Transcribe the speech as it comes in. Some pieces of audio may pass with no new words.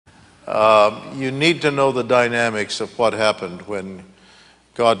You need to know the dynamics of what happened when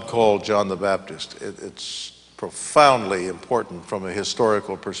God called John the Baptist. It's profoundly important from a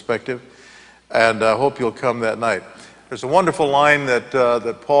historical perspective, and I hope you'll come that night. There's a wonderful line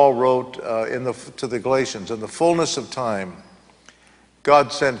that Paul wrote to the Galatians. In the fullness of time,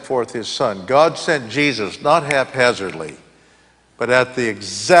 God sent forth his Son. God sent Jesus, not haphazardly, but at the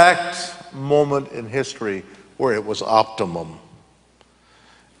exact moment in history where it was optimum.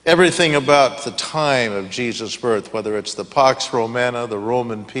 Everything about the time of Jesus' birth, whether it's the Pax Romana, the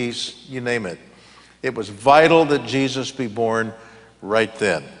Roman peace, you name it, it was vital that Jesus be born right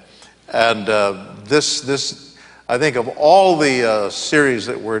then. And this, I think of all the series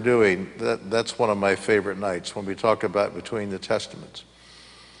that we're doing, that's one of my favorite nights when we talk about between the Testaments.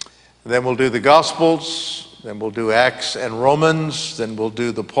 And then we'll do the Gospels, then we'll do Acts and Romans, then we'll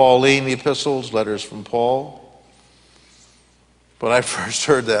do the Pauline epistles, letters from Paul. When I first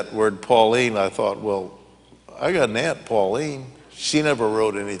heard that word Pauline, I thought, well, I got an aunt, Pauline. She never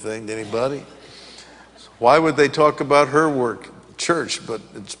wrote anything to anybody. Why would they talk about her work, church? But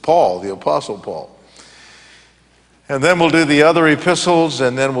it's Paul, the Apostle Paul. And then we'll do the other epistles,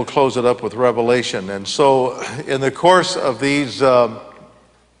 and then we'll close it up with Revelation. And so in the course of these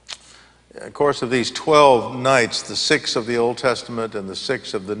 12 nights, the 6 of the Old Testament and the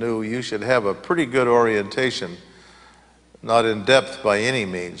 6 of the New, you should have a pretty good orientation. Not in depth by any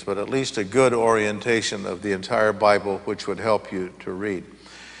means, but at least a good orientation of the entire Bible, which would help you to read.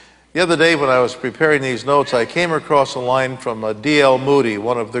 The other day when I was preparing these notes, I came across a line from D.L. Moody,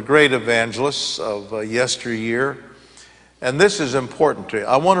 one of the great evangelists of yesteryear. And this is important to you.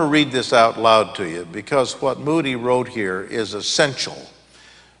 I want to read this out loud to you because what Moody wrote here is essential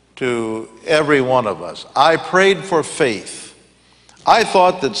to every one of us. I prayed for faith. I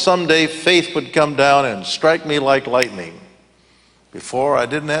thought that someday faith would come down and strike me like lightning. Before I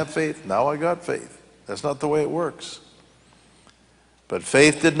didn't have faith, now I got faith. That's not the way it works. But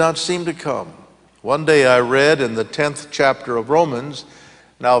faith did not seem to come. One day I read in the 10th chapter of Romans,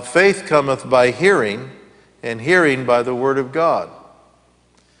 now faith cometh by hearing, and hearing by the word of God.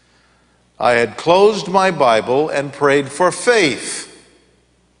 I had closed my Bible and prayed for faith.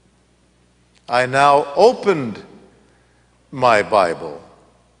 I now opened my Bible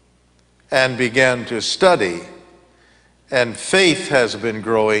and began to study, and faith has been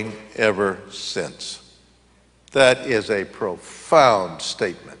growing ever since. That is a profound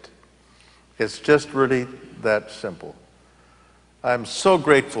statement. It's just really that simple. I'm so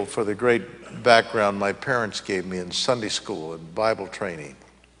grateful for the great background my parents gave me in Sunday school and Bible training.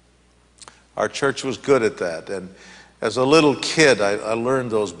 Our church was good at that, and as a little kid, I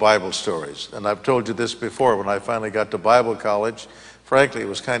learned those Bible stories. And I've told you this before, when I finally got to Bible college, frankly, it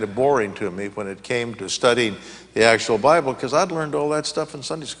was kind of boring to me when it came to studying the actual Bible, because I'd learned all that stuff in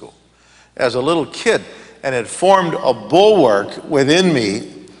Sunday school as a little kid, and it formed a bulwark within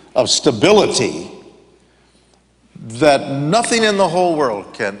me of stability that nothing in the whole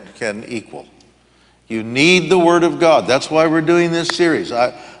world can equal. You need the Word of God. That's why we're doing this series.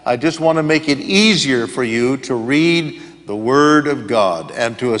 I just want to make it easier for you to read the Word of God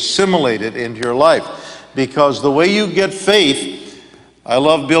and to assimilate it into your life, because the way you get faith, I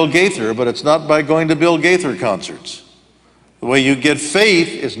love Bill Gaither, but it's not by going to Bill Gaither concerts. The way you get faith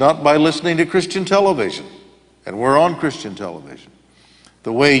is not by listening to Christian television, and we're on Christian television.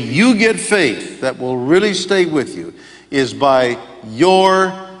 The way you get faith that will really stay with you is by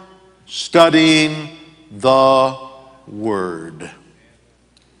your studying the Word.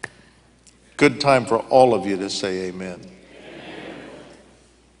 Good time for all of you to say amen.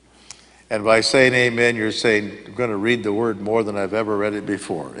 And by saying amen, you're saying, I'm going to read the Word more than I've ever read it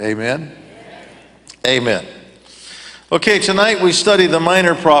before. Amen? Amen. Okay, tonight we study the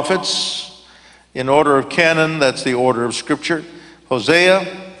minor prophets in order of canon. That's the order of Scripture.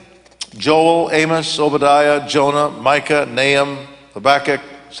 Hosea, Joel, Amos, Obadiah, Jonah, Micah, Nahum, Habakkuk,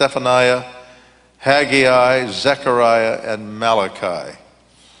 Zephaniah, Haggai, Zechariah, and Malachi.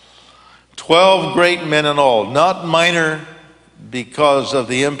 12 great men in all, not minor because of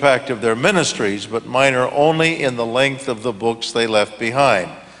the impact of their ministries, but minor only in the length of the books they left behind.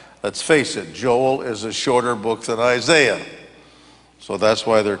 Let's face it, Joel is a shorter book than Isaiah. So that's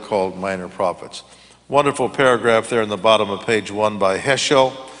why they're called minor prophets. Wonderful paragraph there in the bottom of page 1 by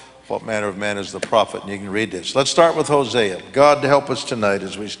Heschel. What manner of man is the prophet? And you can read this. Let's start with Hosea. God, to help us tonight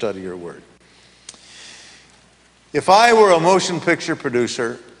as we study your word. If I were a motion picture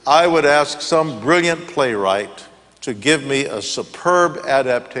producer, I would ask some brilliant playwright to give me a superb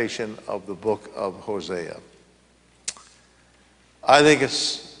adaptation of the book of Hosea. I think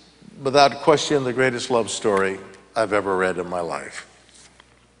it's, without question, the greatest love story I've ever read in my life.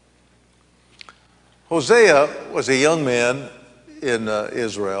 Hosea was a young man in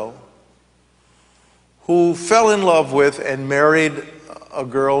Israel who fell in love with and married a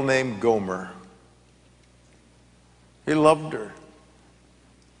girl named Gomer. He loved her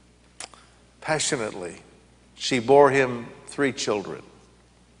passionately. She bore him 3 children.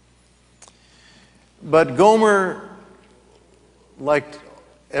 But Gomer liked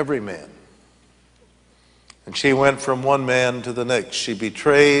every man. And she went from one man to the next. She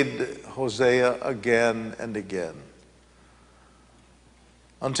betrayed Hosea again and again,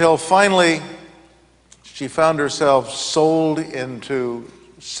 until finally she found herself sold into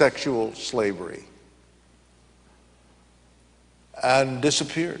sexual slavery and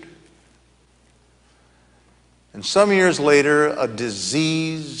disappeared. And some years later, a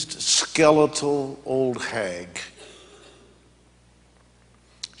diseased, skeletal old hag,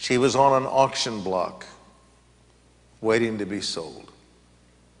 she was on an auction block waiting to be sold.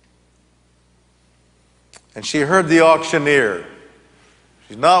 And she heard the auctioneer.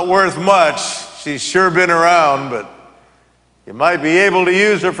 She's not worth much. She's sure been around, but you might be able to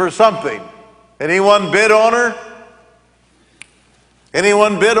use her for something. Anyone bid on her?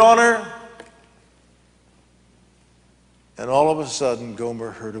 Anyone bid on her? And all of a sudden,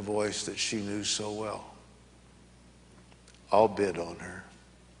 Gomer heard a voice that she knew so well. I'll bid on her.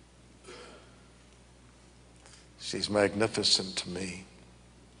 She's magnificent to me.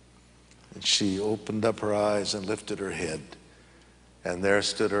 And she opened up her eyes and lifted her head. And there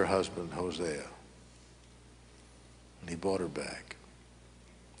stood her husband, Hosea. And he bought her back.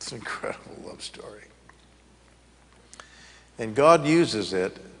 It's an incredible love story. And God uses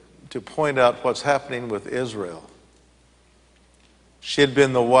it to point out what's happening with Israel. She had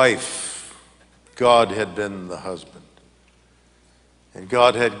been the wife. God had been the husband. And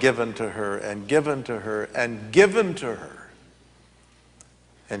God had given to her and given to her and given to her.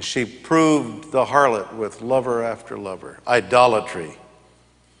 And she proved the harlot with lover after lover. Idolatry.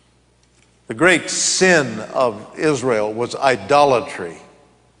 The great sin of Israel was idolatry.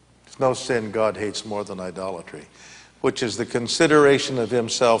 There's no sin God hates more than idolatry, which is the consideration of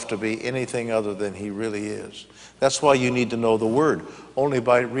himself to be anything other than he really is. That's why you need to know the Word. Only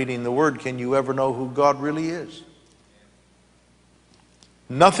by reading the Word can you ever know who God really is.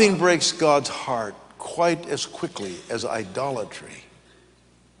 Nothing breaks God's heart quite as quickly as idolatry.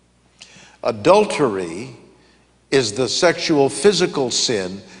 Adultery is the sexual physical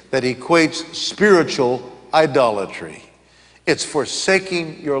sin that equates spiritual idolatry. It's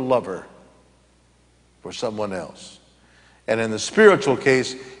forsaking your lover for someone else. And in the spiritual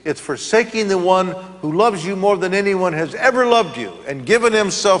case, it's forsaking the one who loves you more than anyone has ever loved you and given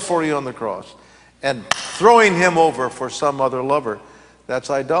himself for you on the cross and throwing him over for some other lover.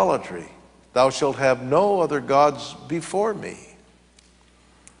 That's idolatry. Thou shalt have no other gods before me.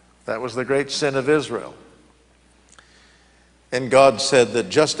 That was the great sin of Israel. And God said that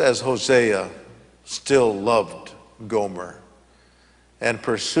just as Hosea still loved Gomer and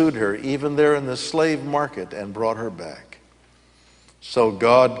pursued her even there in the slave market and brought her back, so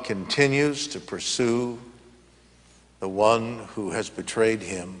God continues to pursue the one who has betrayed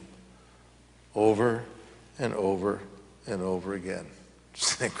him over and over and over again.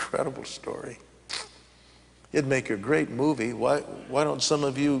 It's an incredible story. It'd make a great movie. Why don't some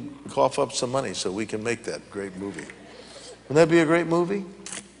of you cough up some money so we can make that great movie? Wouldn't that be a great movie?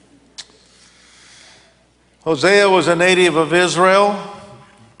 Hosea was a native of Israel.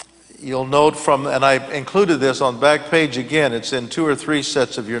 You'll note from, and I included this on the back page again, it's in 2 or 3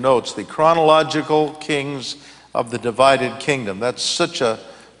 sets of your notes, the chronological kings of the divided kingdom. That's such a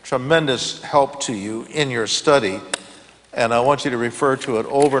tremendous help to you in your study, and I want you to refer to it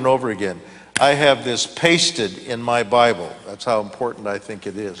over and over again. I have this pasted in my Bible. That's how important I think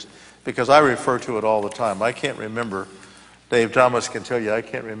it is, because I refer to it all the time. I can't remember, Dave Thomas can tell you, I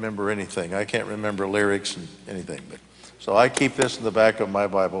can't remember anything. I can't remember lyrics and anything, but so I keep this in the back of my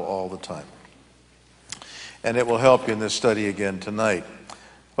Bible all the time. And it will help you in this study again tonight.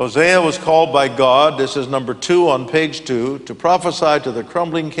 Hosea was called by God, this is number 2 on page 2, to prophesy to the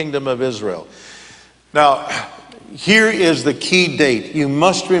crumbling kingdom of Israel. Now, here is the key date. You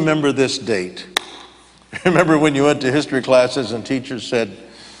must remember this date. Remember when you went to history classes and teachers said,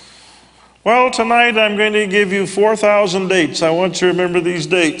 well, tonight I'm going to give you 4,000 dates. I want you to remember these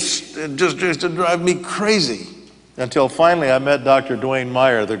dates. It just used to drive me crazy. Until finally I met Dr. Dwayne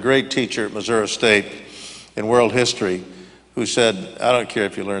Meyer, the great teacher at Missouri State in world history, who said, I don't care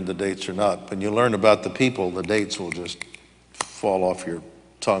if you learn the dates or not. When you learn about the people, the dates will just fall off your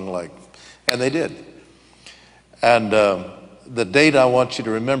tongue like, and they did. And the date I want you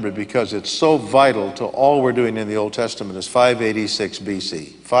to remember, because it's so vital to all we're doing in the Old Testament, is 586 BC.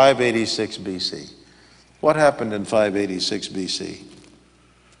 586 BC. What happened in 586 BC?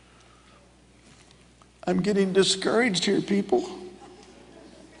 I'm getting discouraged here, people.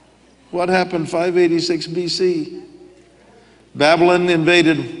 What happened 586 BC? Babylon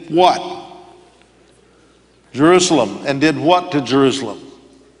invaded what? Jerusalem. And did what to Jerusalem?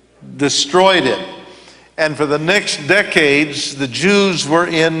 Destroyed it. And for the next decades, the Jews were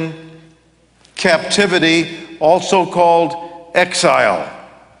in captivity, also called exile.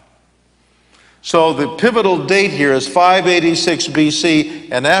 So the pivotal date here is 586 BC,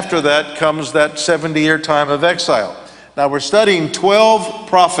 and after that comes that 70-year time of exile. Now we're studying 12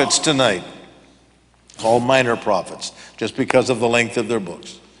 prophets tonight, all minor prophets, just because of the length of their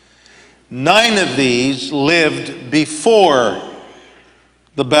books. 9 of these lived before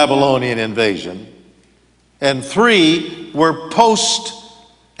the Babylonian invasion, and 3 were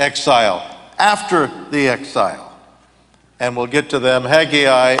post-exile, after the exile. And we'll get to them,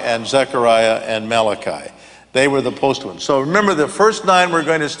 Haggai and Zechariah and Malachi. They were the post ones. So remember, the first 9 we're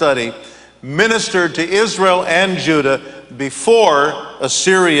going to study ministered to Israel and Judah before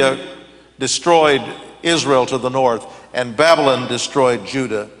Assyria destroyed Israel to the north and Babylon destroyed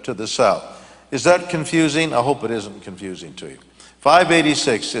Judah to the south. Is that confusing? I hope it isn't confusing to you.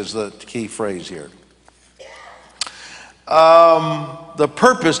 586 is the key phrase here. The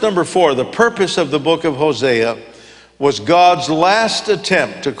purpose, number 4, the purpose of the book of Hosea was God's last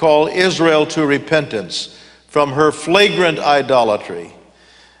attempt to call Israel to repentance from her flagrant idolatry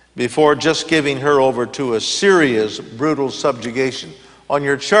before just giving her over to Assyria's brutal subjugation. On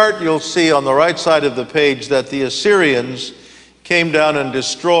your chart, you'll see on the right side of the page that the Assyrians came down and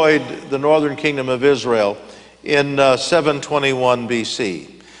destroyed the northern kingdom of Israel in 721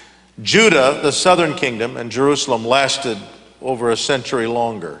 BC. Judah, the southern kingdom, and Jerusalem lasted over a century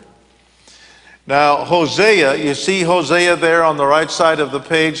longer. Now, Hosea, you see Hosea there on the right side of the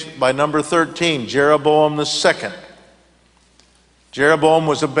page by number 13, Jeroboam II. Jeroboam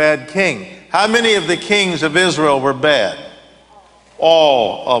was a bad king. How many of the kings of Israel were bad?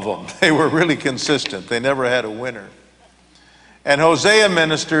 All of them. They were really consistent. They never had a winner. And Hosea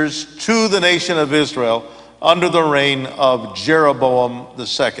ministers to the nation of Israel under the reign of Jeroboam II,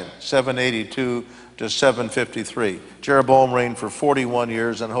 782 to 753. Jeroboam reigned for 41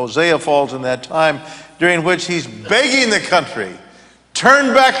 years, and Hosea falls in that time during which he's begging the country,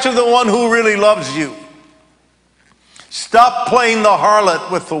 turn back to the one who really loves you. Stop playing the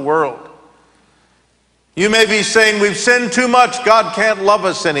harlot with the world. You may be saying, we've sinned too much, God can't love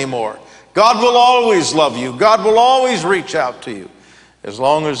us anymore. God will always love you. God will always reach out to you, as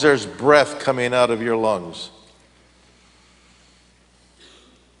long as there's breath coming out of your lungs.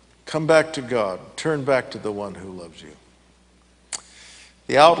 Come back to God. Turn back to the one who loves you.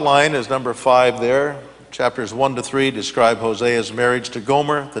 The outline is number 5 there. Chapters 1 to 3 describe Hosea's marriage to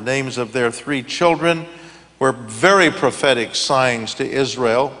Gomer. The names of their 3 children were very prophetic signs to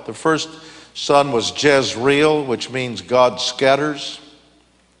Israel. The first son was Jezreel, which means God scatters.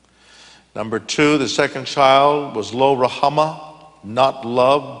 Number 2, the second child was Lo-Ruhamah, not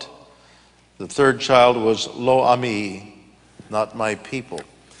loved. The third child was Lo-Ami, not my people.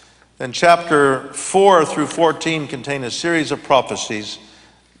 Then chapter 4 through 14 contain a series of prophecies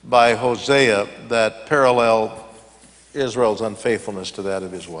by Hosea that parallel Israel's unfaithfulness to that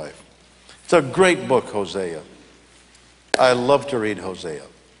of his wife. It's a great book, Hosea. I love to read Hosea.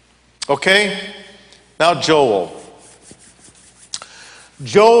 Okay, now Joel.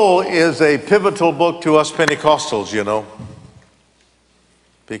 Joel is a pivotal book to us Pentecostals, you know,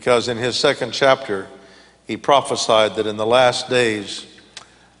 because in his 2nd chapter, he prophesied that in the last days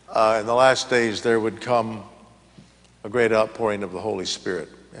there would come a great outpouring of the Holy Spirit,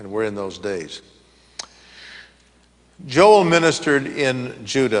 and we're in those days. Joel ministered in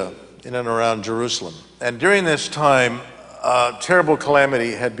Judah, in and around Jerusalem, and during this time, terrible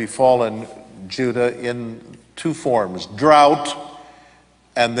calamity had befallen Judah in 2 forms: drought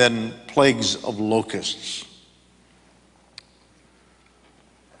and then plagues of locusts.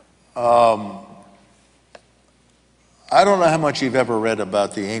 I don't know how much you've ever read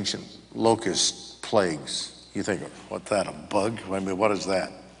about the ancient locust plagues. You think, what's that, a bug? I mean, what is that?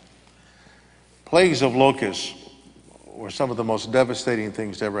 Plagues of locusts were some of the most devastating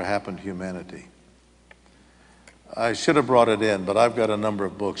things to ever happen to humanity. I should have brought it in, but I've got a number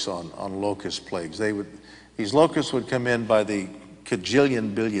of books on locust plagues. These locusts would come in by the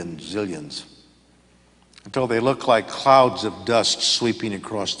cajillion, billion, zillions, until they looked like clouds of dust sweeping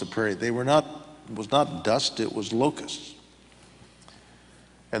across the prairie. It was not dust, it was locusts.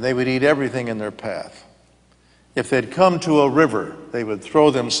 And they would eat everything in their path. If they'd come to a river, they would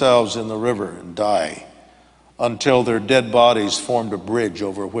throw themselves in the river and die until their dead bodies formed a bridge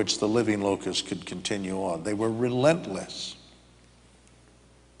over which the living locusts could continue on. They were relentless.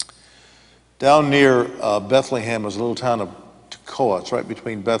 Down near Bethlehem is a little town of Tekoa. It's right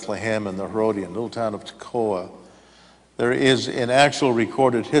between Bethlehem and the Herodian, little town of Tekoa. There is, in actual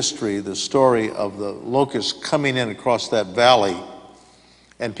recorded history, the story of the locusts coming in across that valley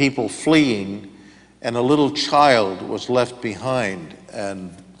and people fleeing, and a little child was left behind,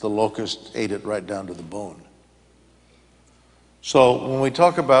 and the locust ate it right down to the bone. So when we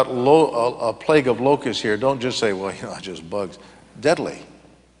talk about a plague of locusts here, don't just say, well, just bugs. Deadly.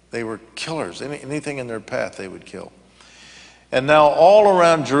 They were killers. Anything in their path they would kill. And now all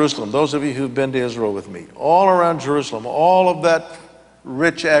around Jerusalem, those of you who've been to Israel with me, all around Jerusalem, all of that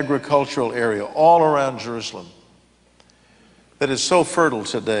rich agricultural area, all around Jerusalem, that is so fertile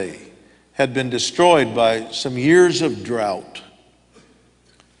today, had been destroyed by some years of drought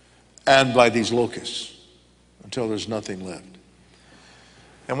and by these locusts until there's nothing left.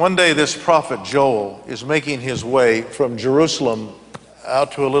 And one day this prophet Joel is making his way from Jerusalem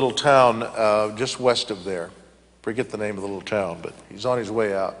out to a little town just west of there. Forget the name of the little town, but he's on his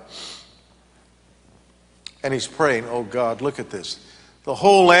way out. And he's praying, oh God, look at this. The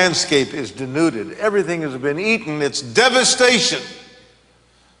whole landscape is denuded. Everything has been eaten. It's devastation.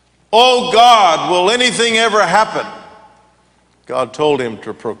 Oh God, will anything ever happen? God told him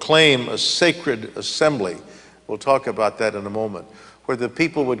to proclaim a sacred assembly. We'll talk about that in a moment, where the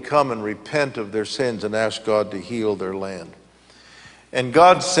people would come and repent of their sins and ask God to heal their land. And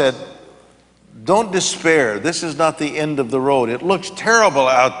God said, don't despair. This is not the end of the road. It looks terrible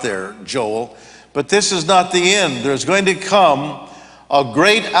out there, Joel, but this is not the end. There's going to come a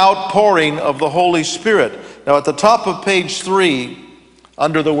great outpouring of the Holy Spirit. Now, at the top of page 3,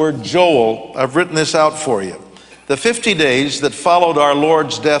 under the word Joel, I've written this out for you. The 50 days that followed our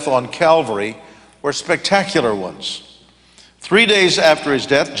Lord's death on Calvary were spectacular ones. 3 days after his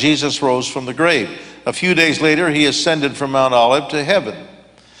death, Jesus rose from the grave. A few days later, he ascended from Mount Olive to heaven.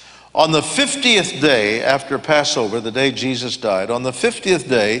 On the 50th day after Passover, the day Jesus died, on the 50th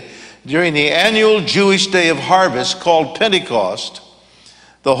day, during the annual Jewish day of harvest called Pentecost,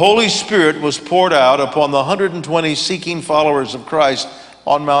 the Holy Spirit was poured out upon the 120 seeking followers of Christ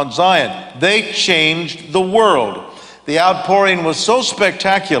on Mount Zion. They changed the world. The outpouring was so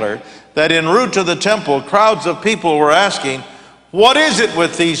spectacular that en route to the temple, crowds of people were asking, what is it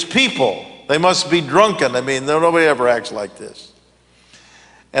with these people? They must be drunken. I mean, nobody ever acts like this.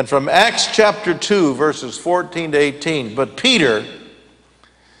 And from Acts chapter 2, verses 14 to 18, but Peter,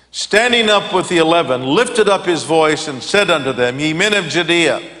 standing up with the 11, lifted up his voice and said unto them, ye men of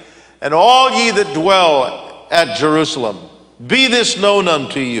Judea, and all ye that dwell at Jerusalem, be this known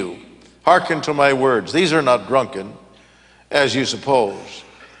unto you. Hearken to my words. These are not drunken, as you suppose.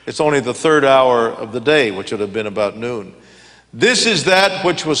 It's only the 3rd hour of the day, which would have been about noon. This is that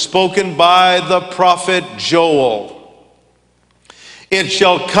which was spoken by the prophet Joel. It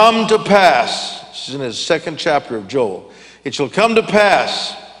shall come to pass, this is in his 2nd chapter of Joel, it shall come to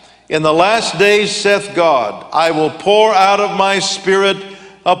pass in the last days, saith God, I will pour out of my spirit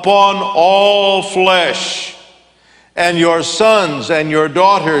upon all flesh, and your sons and your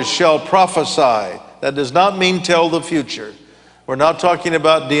daughters shall prophesy. That does not mean tell the future. We're not talking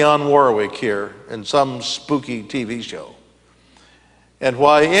about Dionne Warwick here in some spooky TV show. And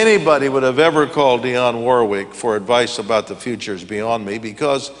why anybody would have ever called Dionne Warwick for advice about the future is beyond me,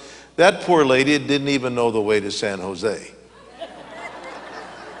 because that poor lady didn't even know the way to San Jose.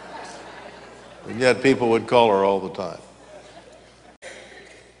 And yet people would call her all the time.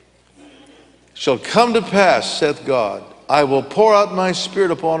 Shall come to pass, saith God, I will pour out my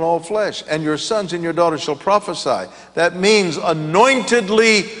spirit upon all flesh, and your sons and your daughters shall prophesy. That means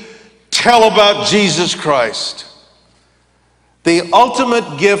anointedly tell about Jesus Christ. The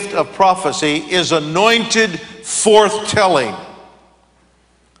ultimate gift of prophecy is anointed forthtelling.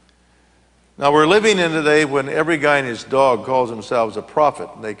 Now, we're living in a day when every guy and his dog calls themselves a prophet.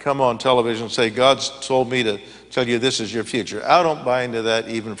 And they come on television and say, God's told me to tell you this is your future. I don't buy into that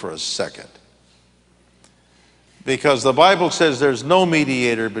even for a second. Because the Bible says there's no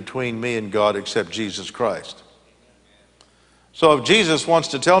mediator between me and God except Jesus Christ. So if Jesus wants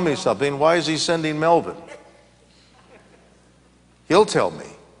to tell me something, why is he sending Melvin? He'll tell me.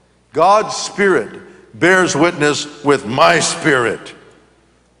 God's Spirit bears witness with my spirit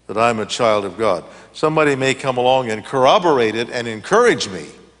that I'm a child of God. Somebody may come along and corroborate it and encourage me,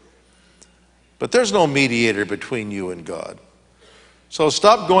 but there's no mediator between you and God. So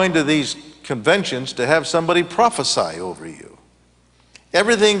stop going to these conventions to have somebody prophesy over you.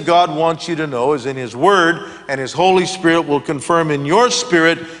 Everything God wants you to know is in His Word, and His Holy Spirit will confirm in your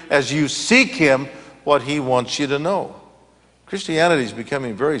spirit as you seek Him what he wants you to know. Christianity is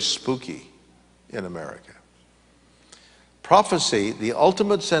becoming very spooky in America. Prophecy, the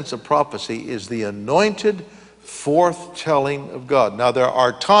ultimate sense of prophecy, is the anointed forthtelling of God. Now, there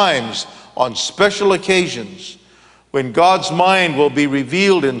are times on special occasions when God's mind will be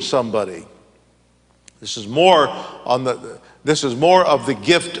revealed in somebody. This is more of the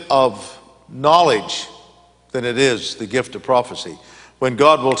gift of knowledge than it is the gift of prophecy. When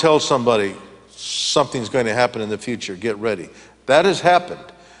God will tell somebody something's going to happen in the future, get ready. That has happened.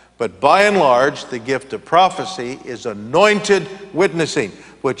 But by and large, the gift of prophecy is anointed witnessing,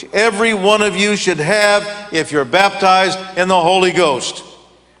 which every one of you should have if you're baptized in the Holy Ghost.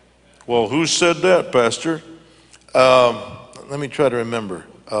 Well, who said that, Pastor? Let me try to remember.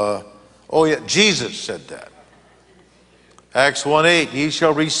 Oh yeah, Jesus said that. Acts 1:8, ye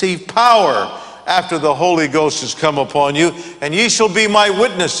shall receive power after the Holy Ghost has come upon you, and ye shall be my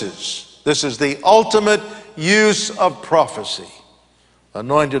witnesses. This is the ultimate use of prophecy.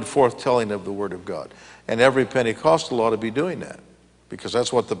 Anointed forthtelling of the Word of God. And every Pentecostal ought to be doing that, because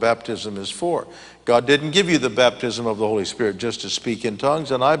that's what the baptism is for. God didn't give you the baptism of the Holy Spirit just to speak in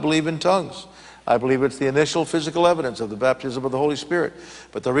tongues, and I believe in tongues. I believe it's the initial physical evidence of the baptism of the Holy Spirit.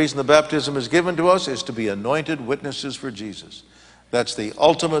 But the reason the baptism is given to us is to be anointed witnesses for Jesus. That's the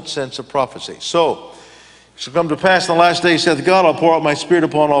ultimate sense of prophecy. So, it shall come to pass in the last days, saith God, I'll pour out my Spirit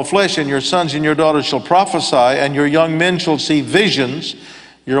upon all flesh, and your sons and your daughters shall prophesy, and your young men shall see visions,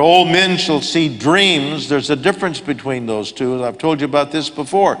 your old men shall see dreams. There's a difference between those two, and I've told you about this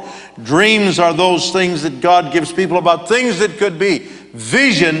before. Dreams are those things that God gives people about things that could be.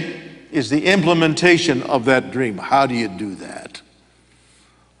 Vision is the implementation of that dream. How do you do that?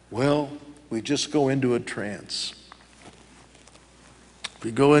 Well, we just go into a trance.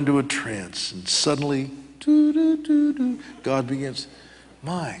 We go into a trance, and suddenly, God begins.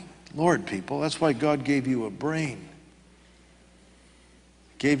 My Lord, people, that's why God gave you a brain.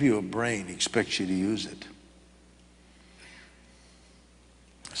 He gave you a brain. He expects you to use it.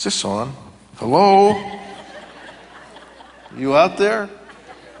 Is this on? Hello? You out there?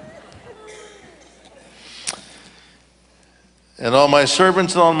 And on my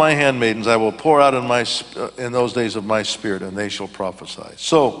servants and on my handmaidens I will pour out in those days of my Spirit, and they shall prophesy.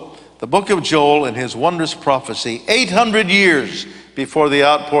 So, the book of Joel and his wondrous prophecy, 800 years before the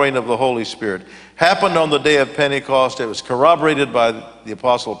outpouring of the Holy Spirit, happened on the day of Pentecost. It was corroborated by the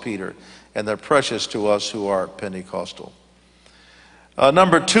Apostle Peter, and they're precious to us who are Pentecostal.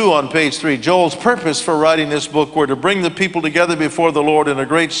 Number 2 on page 3, Joel's purpose for writing this book were to bring the people together before the Lord in a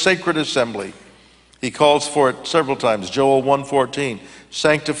great sacred assembly. He calls for it several times. Joel 1:14,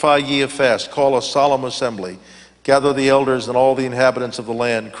 sanctify ye a fast, call a solemn assembly, gather the elders and all the inhabitants of the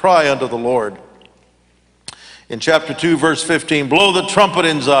land, cry unto the Lord. In chapter 2, verse 15, blow the trumpet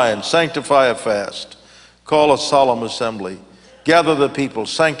in Zion, sanctify a fast, call a solemn assembly, gather the people,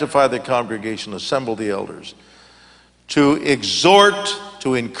 sanctify the congregation, assemble the elders. To exhort,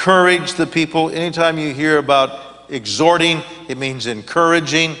 to encourage the people. Anytime you hear about exhorting, it means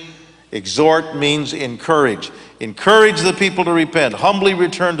encouraging. Exhort means encourage. Encourage the people to repent, humbly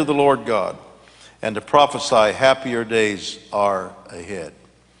return to the Lord God, and to prophesy happier days are ahead.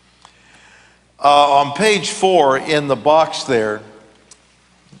 On page 4 in the box there,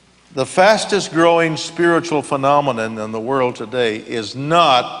 the fastest growing spiritual phenomenon in the world today is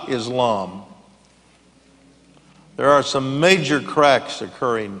not Islam. There are some major cracks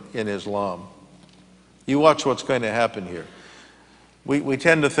occurring in Islam. You watch what's going to happen here. We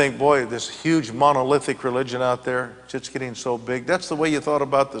tend to think, boy, this huge monolithic religion out there, it's getting so big. That's the way you thought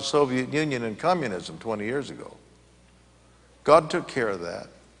about the Soviet Union and communism 20 years ago. God took care of that.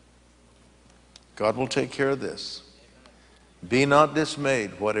 God will take care of this. Be not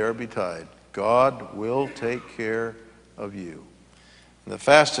dismayed, whate'er betide. God will take care of you. And the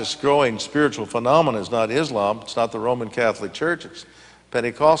fastest growing spiritual phenomenon is not Islam. It's not the Roman Catholic Church. It's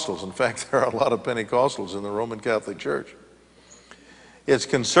Pentecostals. In fact, there are a lot of Pentecostals in the Roman Catholic Church. It's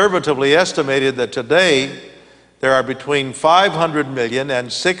conservatively estimated that today there are between 500 million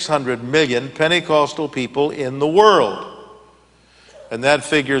and 600 million Pentecostal people in the world. And that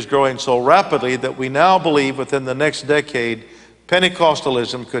figure is growing so rapidly that we now believe within the next decade,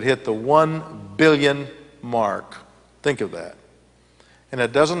 Pentecostalism could hit the 1 billion mark. Think of that. And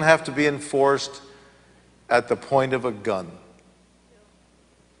it doesn't have to be enforced at the point of a gun.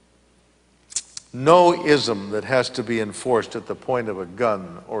 No ism that has to be enforced at the point of a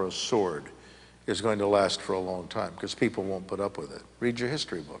gun or a sword is going to last for a long time, because people won't put up with it. Read your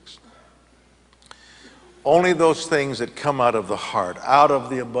history books. Only those things that come out of the heart, out of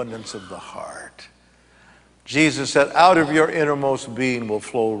the abundance of the heart. Jesus said, out of your innermost being will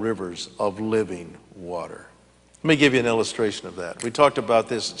flow rivers of living water. Let me give you an illustration of that. We talked about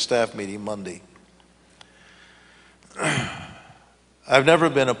this at staff meeting Monday. I've never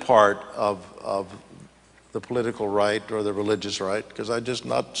been a part of the political right or the religious right because I'm just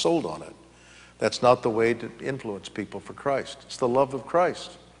not sold on it. That's not the way to influence people for Christ. It's the love of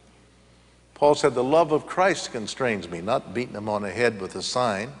Christ. Paul said, the love of Christ constrains me, not beating them on the head with a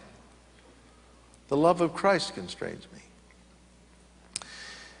sign. The love of Christ constrains me.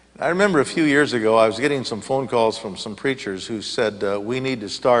 I remember a few years ago, I was getting some phone calls from some preachers who said, we need to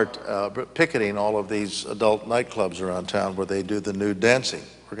start picketing all of these adult nightclubs around town where they do the nude dancing.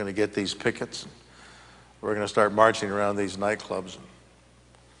 We're going to get these pickets. We're going to start marching around these nightclubs.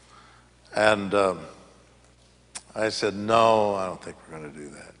 And I said, no, I don't think we're going to do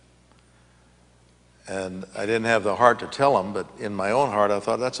that. And I didn't have the heart to tell them, but in my own heart, I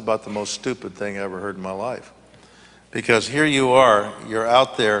thought that's about the most stupid thing I ever heard in my life. Because here you are, you're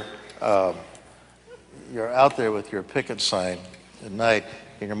out there with your picket sign at night,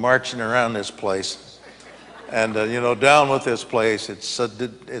 and you're marching around this place. And, down with this place,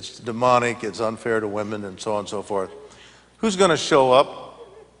 it's demonic, it's unfair to women, and so on and so forth. Who's going to show up?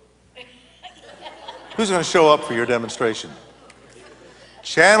 Who's going to show up for your demonstration?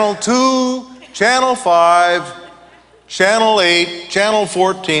 Channel 2, Channel 5, Channel 8, Channel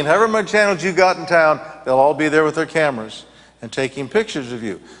 14, however many channels you got in town, they'll all be there with their cameras and taking pictures of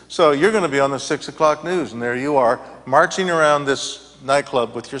you. So you're going to be on the 6 o'clock news, and there you are, marching around this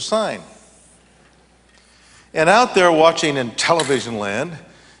nightclub with your sign. And out there watching in television land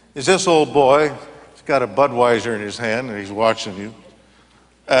is this old boy. He's got a Budweiser in his hand, and he's watching you.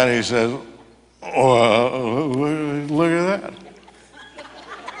 And he says, oh, look at that.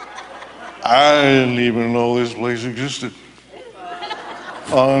 I didn't even know this place existed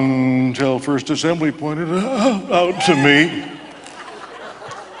until First Assembly pointed it out to me.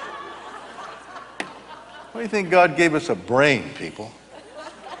 Why do you think God gave us a brain, people?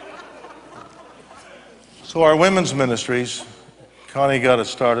 So our women's ministries, Connie got it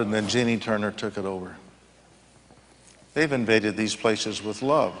started, and then Jeannie Turner took it over. They've invaded these places with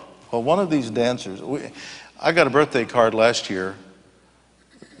love. Well, one of these dancers, I got a birthday card last year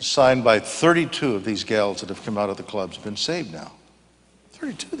signed by 32 of these gals that have come out of the clubs, been saved now.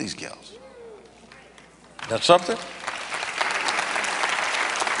 32 of these gals. That's something.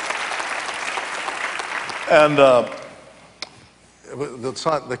 And the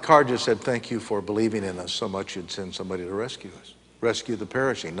card just said, thank you for believing in us so much you'd send somebody to rescue us. Rescue the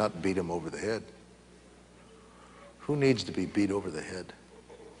perishing, not beat them over the head. Who needs to be beat over the head?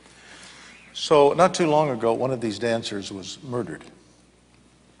 So not too long ago, one of these dancers was murdered.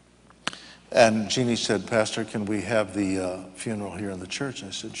 And Jeannie said, Pastor, can we have the funeral here in the church?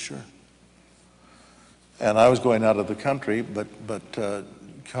 I said, sure. And I was going out of the country, but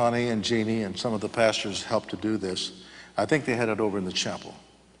Connie and Jeannie and some of the pastors helped to do this. I think they had it over in the chapel.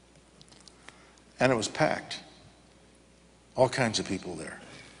 And it was packed. All kinds of people there.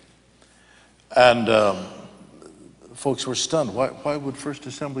 And folks were stunned. Why would First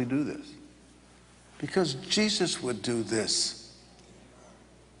Assembly do this? Because Jesus would do this.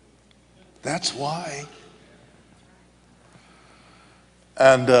 That's why.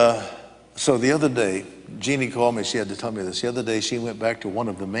 And so the other day, Jeannie called me. She had to tell me this. The other day, she went back to one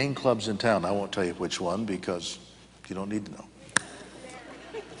of the main clubs in town. I won't tell you which one because you don't need to know.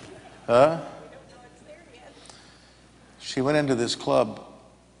 Huh? She went into this club,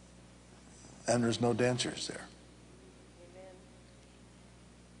 and there's no dancers there.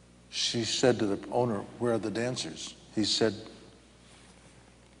 She said to the owner, where are the dancers? He said,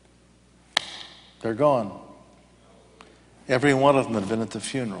 they're gone. Every one of them had been at the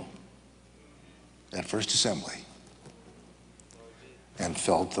funeral at First Assembly and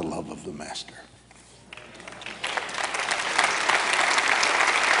felt the love of the Master.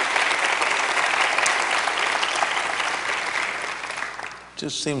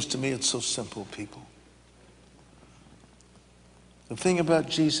 Just seems to me it's so simple, people. The thing about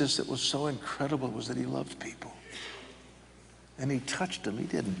Jesus that was so incredible was that he loved people. And he touched them. He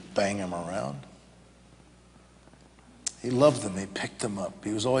didn't bang them around. He loved them. He picked them up.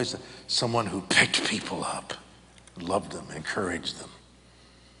 He was always someone who picked people up, loved them, encouraged them.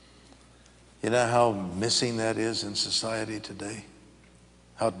 You know how missing that is in society today?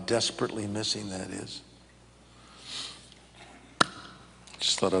 How desperately missing that is?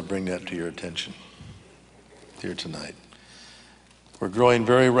 Just thought I'd bring that to your attention here tonight. We're growing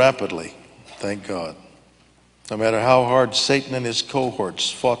very rapidly, thank God. No matter how hard Satan and his cohorts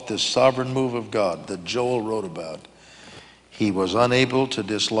fought this sovereign move of God that Joel wrote about, he was unable to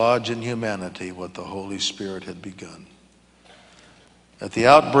dislodge in humanity what the Holy Spirit had begun. At the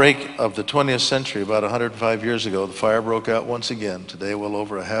outbreak of the 20th century, about 105 years ago, the fire broke out once again. Today, well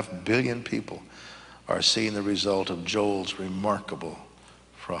over 500 million people are seeing the result of Joel's remarkable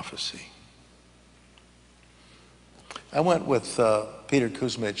prophecy. I went with Peter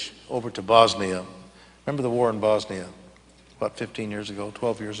Kuzmich over to Bosnia. Remember the war in Bosnia? About 15 years ago,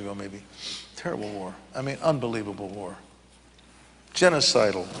 12 years ago maybe. Terrible war. I mean, unbelievable war.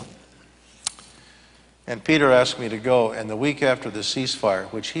 Genocidal. And Peter asked me to go, and the week after the ceasefire,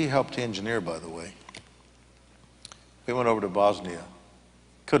 which he helped engineer, by the way, we went over to Bosnia.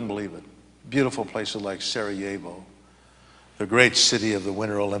 Couldn't believe it. Beautiful places like Sarajevo, the great city of the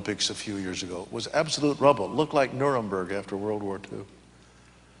Winter Olympics a few years ago, was absolute rubble. It looked like Nuremberg after World War II.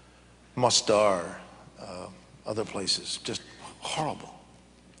 Mostar, other places, just horrible.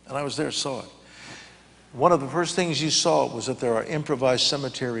 And I was there, saw it. One of the first things you saw was that there are improvised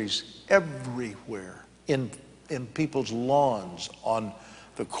cemeteries everywhere. In people's lawns, on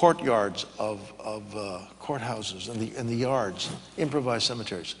the courtyards of courthouses, in the yards, improvised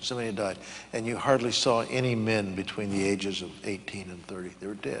cemeteries. Somebody had died. And you hardly saw any men between the ages of 18 and 30. They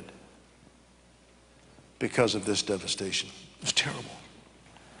were dead because of this devastation. It was terrible.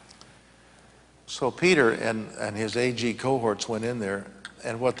 So Peter and his AG cohorts went in there,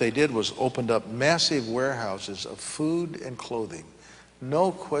 and what they did was opened up massive warehouses of food and clothing.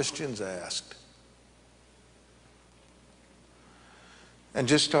 No questions asked. And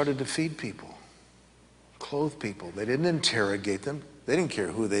just started to feed people, clothe people. They didn't interrogate them. They didn't care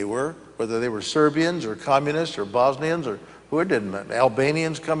who they were, whether they were Serbians or communists or Bosnians or who it didn't matter.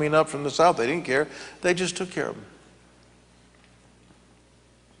 Albanians coming up from the south, they didn't care. They just took care of them.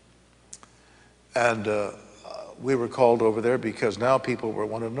 And we were called over there because now people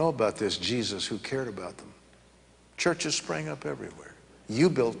wanted to know about this Jesus who cared about them. Churches sprang up everywhere. You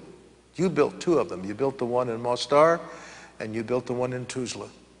built two of them. You built the one in Mostar, and you built the one in Tuzla.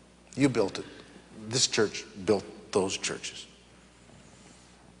 You built it. This church built those churches.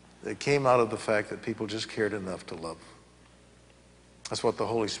 They came out of the fact that people just cared enough to love. That's what the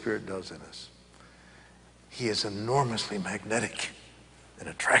Holy Spirit does in us. He is enormously magnetic and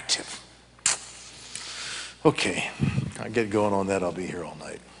attractive. Okay, I'll get going on that. I'll be here all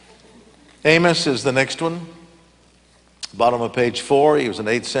night. Amos is the next one. Bottom of page 4. He was an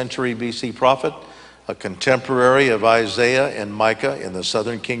 8th century BC prophet, a contemporary of Isaiah and Micah in the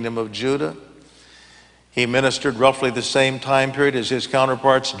southern kingdom of Judah. He ministered roughly the same time period as his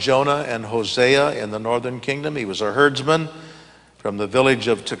counterparts Jonah and Hosea in the northern kingdom. He was a herdsman from the village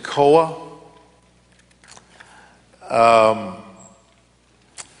of Tekoa.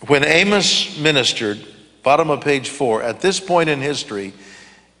 When Amos ministered, bottom of page 4, at this point in history,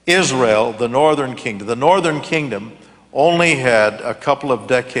 Israel, the northern kingdom only had a couple of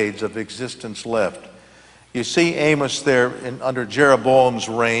decades of existence left. You see Amos there under Jeroboam's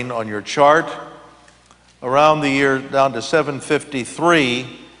reign on your chart, around the year down to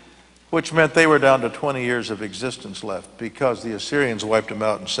 753, which meant they were down to 20 years of existence left because the Assyrians wiped them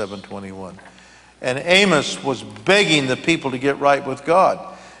out in 721. And Amos was begging the people to get right with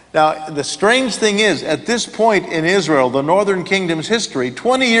God. Now, the strange thing is, at this point in Israel, the northern kingdom's history,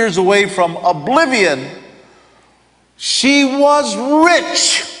 20 years away from oblivion, she was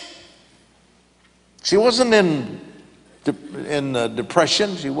rich. She wasn't in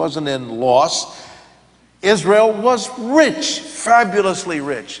depression. She wasn't in loss. Israel was rich, fabulously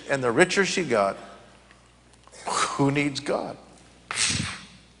rich. And the richer she got, who needs God?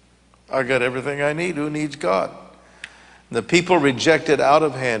 I got everything I need. Who needs God? The people rejected out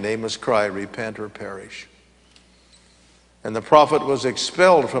of hand Amos' cry, repent or perish. And the prophet was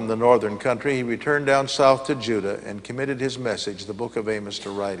expelled from the northern country. He returned down south to Judah and committed his message, the book of Amos, to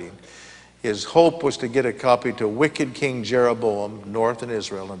writing. His hope was to get a copy to wicked King Jeroboam, north in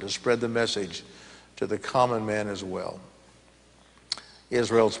Israel, and to spread the message to the common man as well.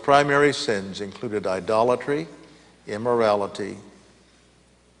 Israel's primary sins included idolatry, immorality,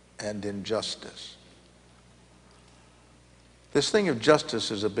 and injustice. This thing of justice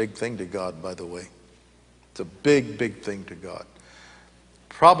is a big thing to God, by the way. It's a big, big thing to God.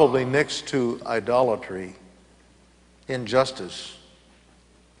 Probably next to idolatry, injustice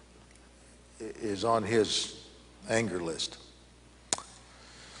is on his anger list.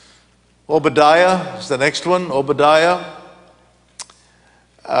 Obadiah is the next one. Obadiah.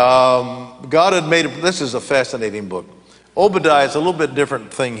 God had made, this is a fascinating book. Obadiah is a little bit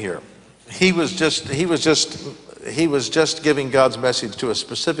different thing here. He was just giving God's message to a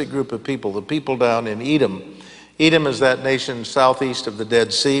specific group of people, the people down in Edom. Edom is that nation southeast of the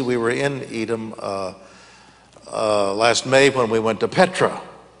Dead Sea. We were in Edom last May when we went to Petra.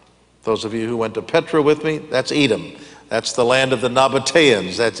 Those of you who went to Petra with me, that's Edom. That's the land of the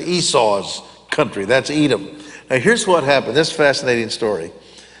Nabateans. That's Esau's country. That's Edom. Now here's what happened. This fascinating story.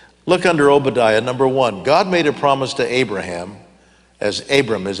 Look under Obadiah, number 1. God made a promise to Abraham, as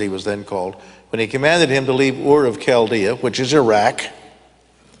Abram as he was then called, when he commanded him to leave Ur of Chaldea, which is Iraq,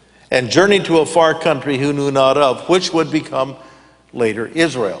 and journey to a far country who knew not of, which would become later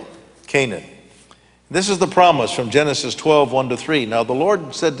Israel, Canaan. This is the promise from Genesis 12, 1-3. Now the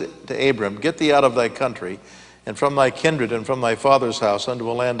Lord said to Abram, get thee out of thy country, and from thy kindred, and from thy father's house, unto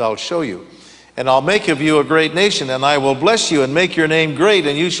a land I'll show you. And I'll make of you a great nation, and I will bless you, and make your name great,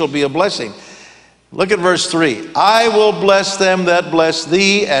 and you shall be a blessing. Look at verse 3. I will bless them that bless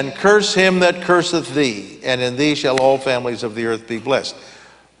thee, and curse him that curseth thee, and in thee shall all families of the earth be blessed.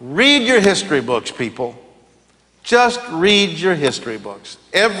 Read your history books, people. Just read your history books.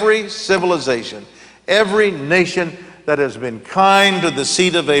 Every civilization, every nation that has been kind to the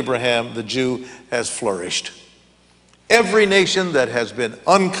seed of Abraham, the Jew, has flourished. Every nation that has been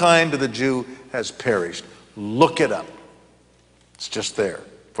unkind to the Jew has perished. Look it up. It's just there.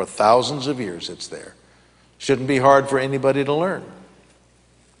 For thousands of years it's there. Shouldn't be hard for anybody to learn.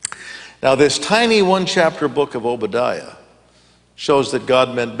 Now this tiny one-chapter book of Obadiah shows that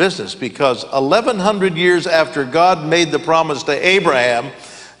God meant business, because 1,100 years after God made the promise to Abraham,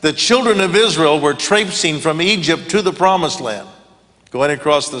 the children of Israel were traipsing from Egypt to the promised land, going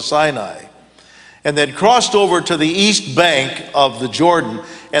across the Sinai. And they'd crossed over to the east bank of the Jordan,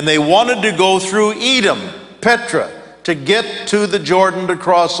 and they wanted to go through Edom, Petra, to get to the Jordan to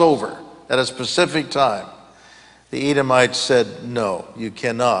cross over at a specific time. The Edomites said, no, you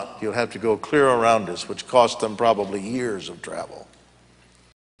cannot. You'll have to go clear around us, which cost them probably years of travel.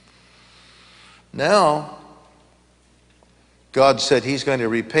 Now, God said he's going to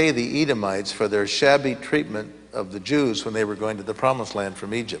repay the Edomites for their shabby treatment of the Jews when they were going to the promised land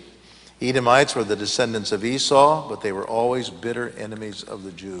from Egypt. Edomites were the descendants of Esau, but they were always bitter enemies of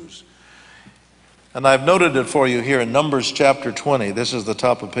the Jews. And I've noted it for you here in Numbers chapter 20. This is the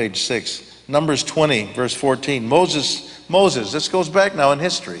top of page 6. Numbers 20, verse 14. Moses, this goes back now in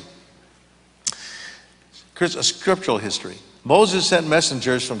history. Scriptural history. Moses sent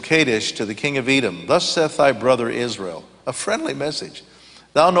messengers from Kadesh to the king of Edom. Thus saith thy brother Israel. A friendly message.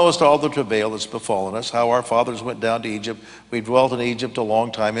 Thou knowest all the travail that's befallen us, how our fathers went down to Egypt. We dwelt in Egypt a long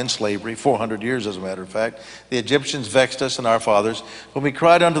time in slavery, 400 years as a matter of fact. The Egyptians vexed us and our fathers. When we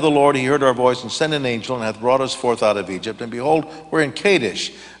cried unto the Lord, he heard our voice and sent an angel and hath brought us forth out of Egypt. And behold, we're in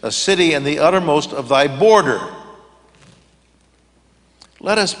Kadesh, a city in the uttermost of thy border.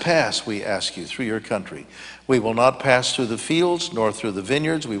 Let us pass, we ask you, through your country. We will not pass through the fields, nor through the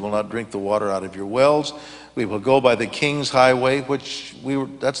vineyards. We will not drink the water out of your wells. We will go by the King's Highway, which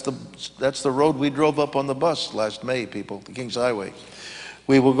that's the road we drove up on the bus last May, people, the King's Highway.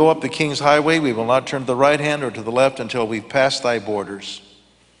 We will go up the King's Highway. We will not turn to the right hand or to the left until we've passed thy borders.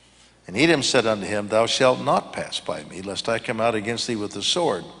 And Edom said unto him, thou shalt not pass by me, lest I come out against thee with the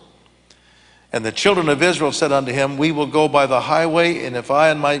sword. And the children of Israel said unto him, we will go by the highway, and if I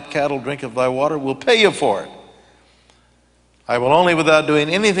and my cattle drink of thy water, we'll pay you for it. I will only, without doing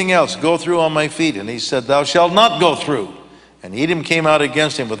anything else, go through on my feet. And he said, thou shalt not go through. And Edom came out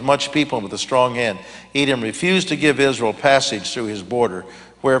against him with much people and with a strong hand. Edom refused to give Israel passage through his border,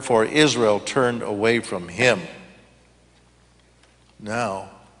 wherefore Israel turned away from him. Now,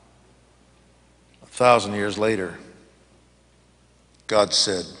 1,000 years later, God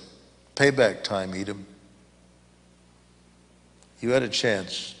said, payback time, Edom. You had a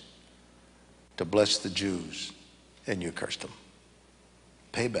chance to bless the Jews, and you cursed them.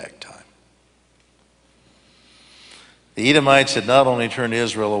 Payback time. The Edomites had not only turned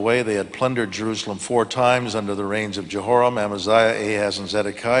Israel away, they had plundered Jerusalem 4 times under the reigns of Jehoram, Amaziah, Ahaz, and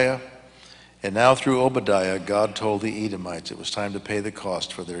Zedekiah. And now through Obadiah, God told the Edomites it was time to pay the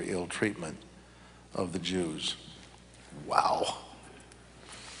cost for their ill treatment of the Jews. Wow.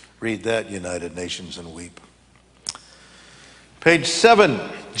 Read that, United Nations, and weep. Page 7,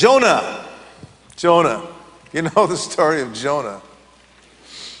 Jonah. Jonah. You know the story of Jonah.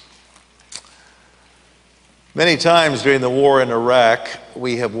 Many times during the war in Iraq,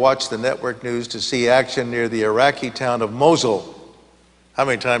 we have watched the network news to see action near the Iraqi town of Mosul. How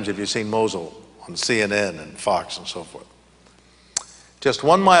many times have you seen Mosul on CNN and Fox and so forth? Just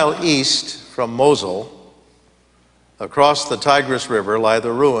 1 mile east from Mosul, across the Tigris River, lie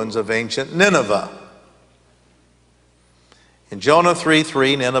the ruins of ancient Nineveh. In Jonah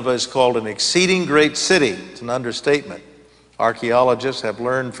 3:3, Nineveh is called an exceeding great city. It's an understatement. Archaeologists have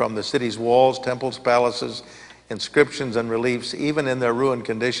learned from the city's walls, temples, palaces, inscriptions, and reliefs, even in their ruined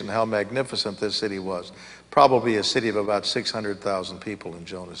condition, how magnificent this city was. Probably a city of about 600,000 people in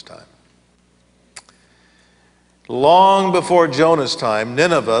Jonah's time. Long before Jonah's time,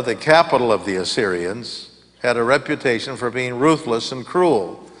 Nineveh, the capital of the Assyrians, had a reputation for being ruthless and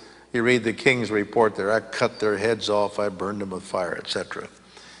cruel. You read the king's report there, I cut their heads off, I burned them with fire, etc.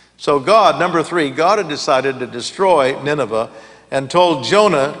 So God, number 3, God had decided to destroy Nineveh and told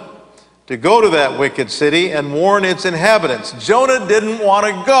Jonah to go to that wicked city and warn its inhabitants. Jonah didn't want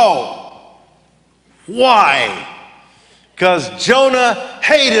to go. Why? Because Jonah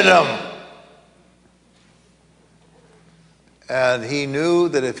hated him. And he knew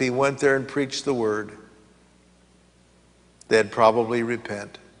that if he went there and preached the word, they'd probably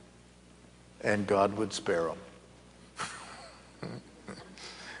repent and God would spare them.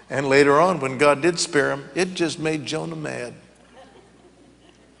 And later on, when God did spare him, it just made Jonah mad.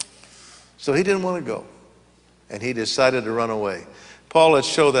 So he didn't want to go, and he decided to run away. Paul, let's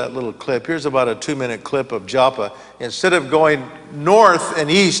show that little clip. Here's about a 2-minute clip of Joppa. Instead of going north and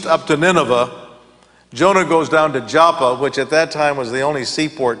east up to Nineveh, Jonah goes down to Joppa, which at that time was the only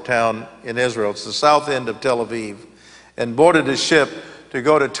seaport town in Israel. It's the south end of Tel Aviv, and boarded a ship to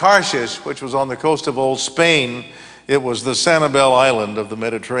go to Tarshish, which was on the coast of old Spain. It was the Sanibel Island of the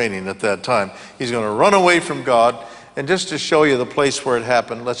Mediterranean at that time. He's going to run away from God. And just to show you the place where it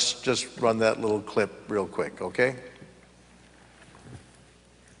happened, let's just run that little clip real quick, okay?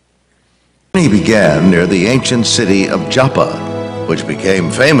 He began near the ancient city of Joppa, which became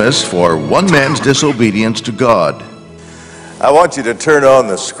famous for one man's disobedience to God. I want you to turn on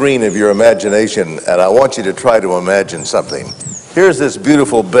the screen of your imagination, and I want you to try to imagine something. Here's this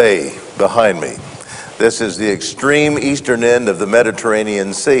beautiful bay behind me. This is the extreme eastern end of the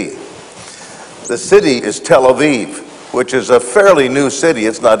Mediterranean Sea. The city is Tel Aviv, which is a fairly new city.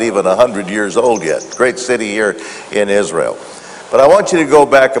 It's not even 100 years old yet. Great city here in Israel. But I want you to go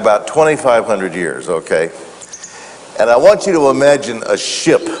back about 2,500 years, okay? And I want you to imagine a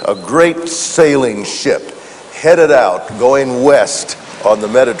ship, a great sailing ship, headed out, going west on the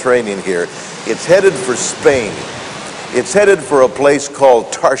Mediterranean here. It's headed for Spain. It's headed for a place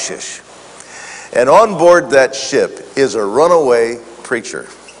called Tarshish. And on board that ship is a runaway preacher.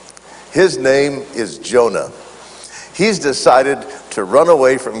 His name is Jonah. He's decided to run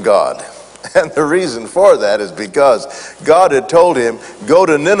away from God. And the reason for that is because God had told him, go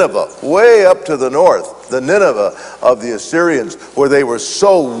to Nineveh, way up to the north, the Nineveh of the Assyrians, where they were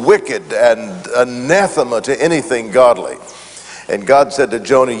so wicked and anathema to anything godly. And God said to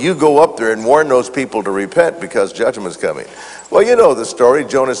Jonah, you go up there and warn those people to repent because judgment's coming. Well, you know the story.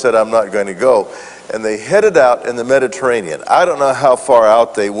 Jonah said, I'm not going to go. And they headed out in the Mediterranean. I don't know how far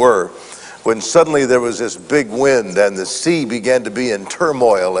out they were when suddenly there was this big wind and the sea began to be in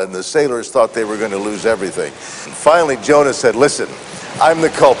turmoil and the sailors thought they were going to lose everything. And finally, Jonah said, listen, I'm the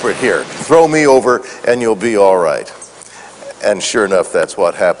culprit here. Throw me over and you'll be all right. And sure enough, that's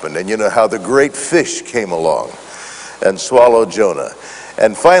what happened. And you know how the great fish came along and swallowed Jonah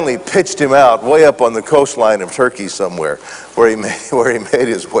and finally pitched him out way up on the coastline of Turkey somewhere where he made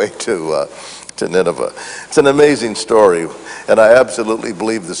his way to Nineveh. It's an amazing story, and I absolutely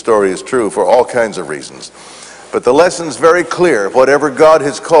believe the story is true for all kinds of reasons. But the lesson's very clear. Whatever God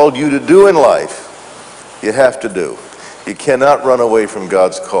has called you to do in life, you have to do. You cannot run away from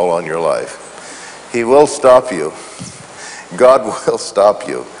God's call on your life. He will stop you. God will stop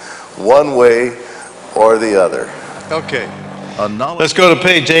you, one way or the other. Okay. Let's go to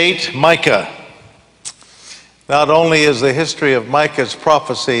page 8, Micah. Not only is the history of Micah's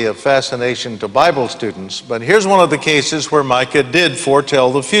prophecy of fascination to Bible students, but here's one of the cases where Micah did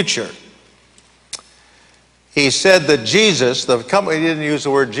foretell the future. He said that Jesus, he didn't use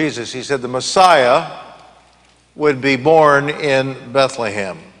the word Jesus, he said the Messiah would be born in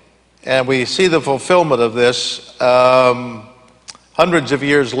Bethlehem. And we see the fulfillment of this hundreds of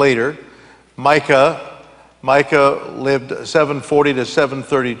years later. Micah lived 740 to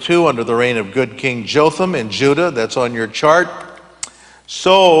 732 under the reign of good King Jotham in Judah. That's on your chart.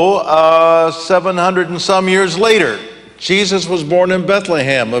 So 700 and some years later, Jesus was born in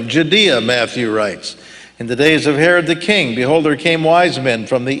Bethlehem of Judea, Matthew writes. In the days of Herod the king, behold, there came wise men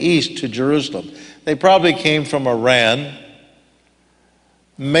from the east to Jerusalem. They probably came from Iran,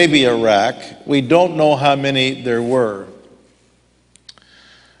 maybe Iraq. We don't know how many there were.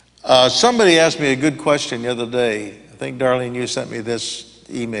 Somebody asked me a good question the other day. I think, Darlene, you sent me this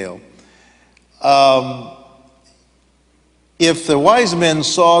email. If the wise men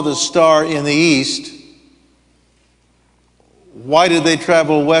saw the star in the east, why did they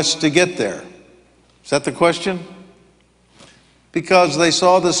travel west to get there? Is that the question? Because they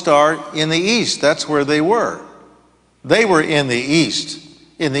saw the star in the east. That's where they were. They were in the east.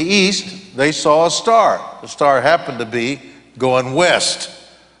 In the east, they saw a star. The star happened to be going west.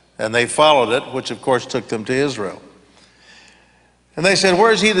 And they followed it, which of course took them to Israel. And they said,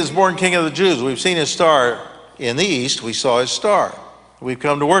 "Where is he that's born King of the Jews? We've seen his star in the east. We saw his star. We've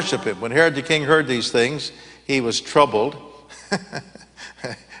come to worship him." When Herod the king heard these things, he was troubled,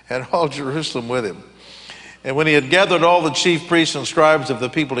 and all Jerusalem with him. And when he had gathered all the chief priests and scribes of the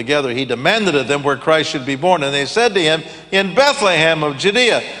people together, he demanded of them where Christ should be born. And they said to him, "In Bethlehem of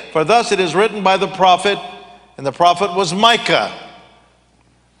Judea, for thus it is written by the prophet," and the prophet was Micah,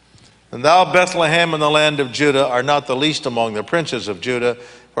 "And thou, Bethlehem, in the land of Judah, art not the least among the princes of Judah,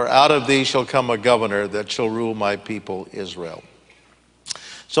 for out of thee shall come a governor that shall rule my people Israel."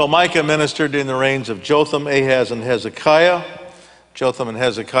 So Micah ministered in the reigns of Jotham, Ahaz, and Hezekiah. Jotham and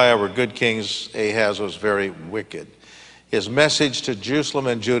Hezekiah were good kings. Ahaz was very wicked. His message to Jerusalem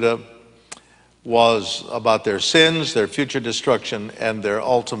and Judah was about their sins, their future destruction, and their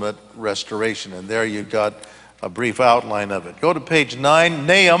ultimate restoration. And there you got a brief outline of it. Go to page 9.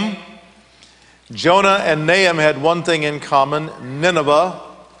 Nahum. Jonah and Nahum had one thing in common: Nineveh.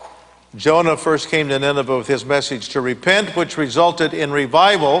 Jonah first came to Nineveh with his message to repent, which resulted in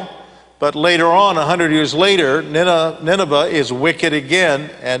revival. But later on, 100 years later, Nineveh is wicked again,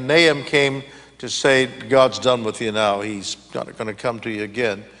 and Nahum came to say, "God's done with you now. He's not going to come to you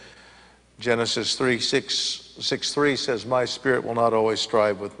again." Genesis 3:6-3 says, "My spirit will not always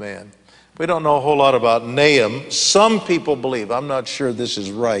strive with man." We don't know a whole lot about Nahum. Some people believe, I'm not sure this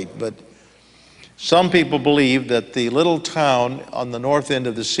is right, but some people believe that the little town on the north end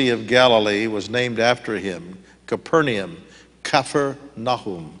of the Sea of Galilee was named after him, Capernaum, Kafar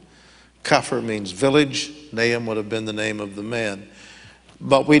Nahum. Kafar means village. Nahum would have been the name of the man.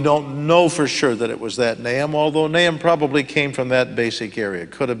 But we don't know for sure that it was that Nahum, although Nahum probably came from that basic area.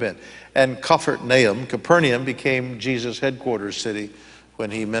 Could have been. And Kafar Nahum, Capernaum, became Jesus' headquarters city when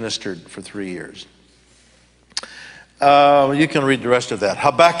he ministered for 3 years. You can read the rest of that.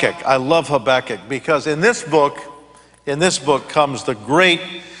 Habakkuk. I love Habakkuk because in this book comes the great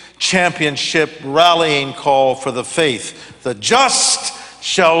championship rallying call for the faith. The just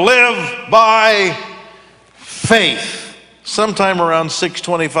shall live by faith. Sometime around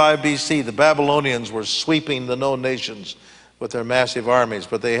 625 BC, the Babylonians were sweeping the known nations with their massive armies,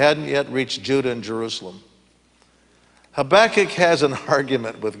 but they hadn't yet reached Judah and Jerusalem. Habakkuk has an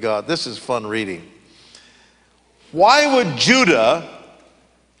argument with God. This is fun reading. Why would Judah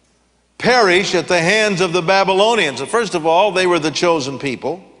perish at the hands of the Babylonians? First of all, they were the chosen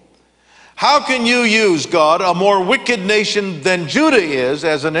people. How can you use, God, a more wicked nation than Judah is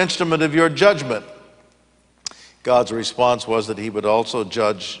as an instrument of your judgment? God's response was that he would also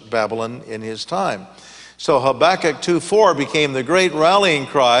judge Babylon in his time. So Habakkuk 2:4 became the great rallying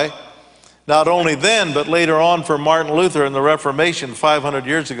cry, not only then, but later on for Martin Luther in the Reformation 500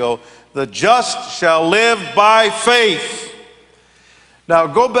 years ago. The just shall live by faith. Now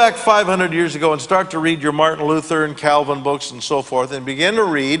go back 500 years ago and start to read your Martin Luther and Calvin books and so forth, and begin to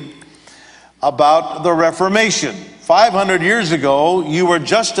read about the Reformation. 500 years ago, you were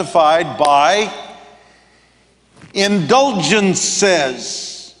justified by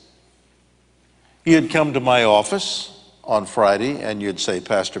indulgences. You'd come to my office on Friday and you'd say,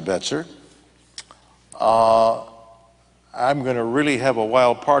 "Pastor Betzer, I'm going to really have a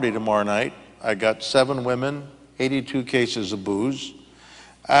wild party tomorrow night. I got 7 women, 82 cases of booze,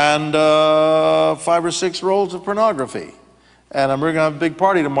 and 5 or 6 rolls of pornography. And we're going to have a big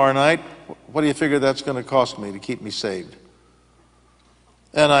party tomorrow night. What do you figure that's going to cost me to keep me saved?"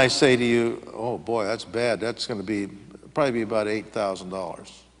 And I say to you, "Oh boy, that's bad. That's going to probably be about $8,000.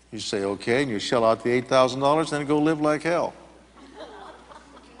 You say, "Okay," and you shell out the $8,000, then go live like hell.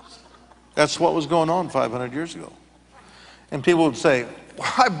 That's what was going on 500 years ago. And people would say,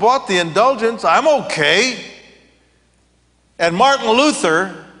 "Well, I bought the indulgence. I'm okay." And Martin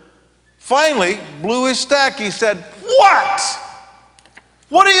Luther finally blew his stack. He said, "What?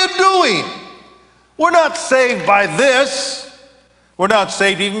 What are you doing? We're not saved by this. We're not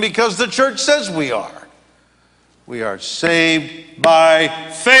saved even because the church says we are. We are saved by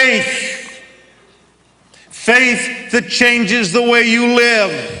faith. Faith that changes the way you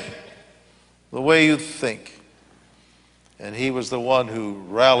live, the way you think." And he was the one who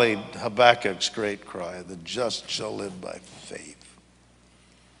rallied Habakkuk's great cry, "The just shall live by faith."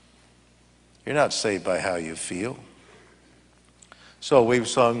 You're not saved by how you feel. So we've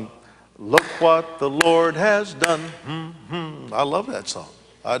sung, "Look what the Lord has done." I love that song.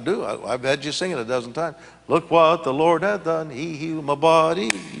 I do. I've had you sing it a dozen times. "Look what the Lord hath done. He healed my body,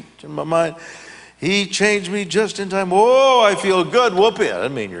 he turned my mind. He changed me just in time. Oh, I feel good. Whoopee." That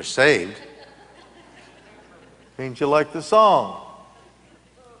doesn't mean you're saved. It means you like the song.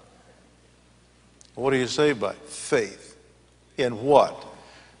 What are you saved by? Faith. In what?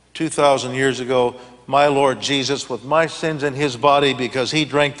 2,000 years ago, my Lord Jesus, with my sins in his body, because he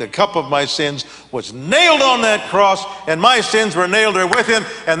drank the cup of my sins, was nailed on that cross, and my sins were nailed there with him,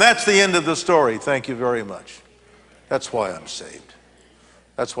 and that's the end of the story. Thank you very much. That's why I'm saved.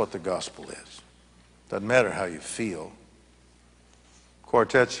 That's what the gospel is. Doesn't matter how you feel.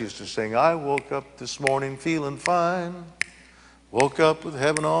 Quartets used to sing, I woke up this morning feeling fine, woke up with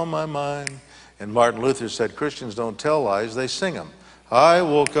heaven on my mind. And Martin Luther said, Christians don't tell lies, they sing them. I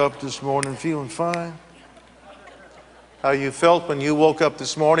woke up this morning feeling fine. How you felt when you woke up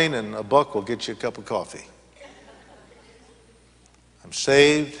this morning, and a buck will get you a cup of coffee. I'm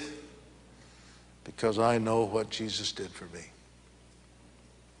saved because I know what Jesus did for me.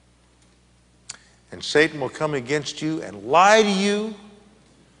 And Satan will come against you and lie to you.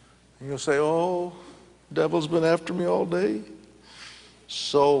 And you'll say, oh, the devil's been after me all day.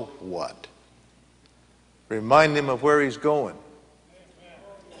 So what? Remind him of where he's going.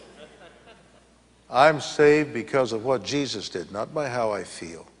 I'm saved because of what Jesus did, not by how I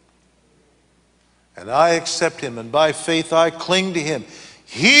feel. And I accept him, and by faith I cling to him.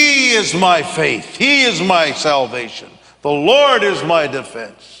 He is my faith. He is my salvation. The Lord is my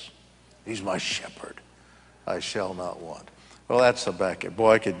defense. He's my shepherd. I shall not want. Well, that's Habakkuk.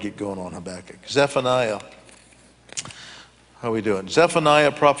 Boy, I could get going on Habakkuk. Zephaniah. How are we doing?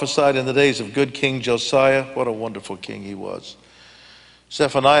 Zephaniah prophesied in the days of good King Josiah. What a wonderful king he was.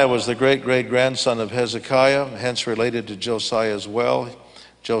 Zephaniah was the great-great-grandson of Hezekiah, hence related to Josiah as well.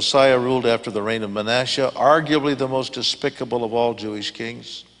 Josiah ruled after the reign of Manasseh, arguably the most despicable of all Jewish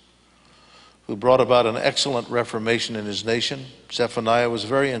kings, who brought about an excellent reformation in his nation. Zephaniah was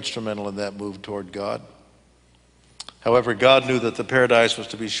very instrumental in that move toward God. However, God knew that the paradise was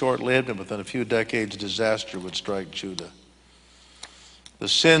to be short-lived, and within a few decades, disaster would strike Judah. The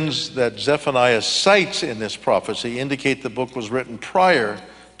sins that Zephaniah cites in this prophecy indicate the book was written prior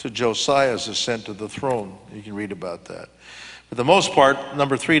to Josiah's ascent to the throne. You can read about that. For the most part,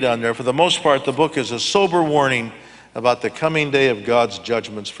 number 3 down there, for the most part, the book is a sober warning about the coming day of God's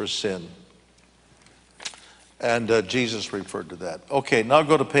judgments for sin. And Jesus referred to that. Okay, now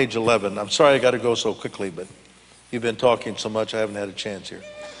go to page 11. I'm sorry I got to go so quickly, but you've been talking so much I haven't had a chance here.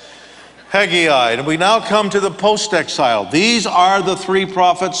 Haggai, and we now come to the post-exile. These are the 3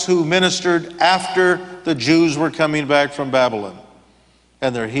 prophets who ministered after the Jews were coming back from Babylon.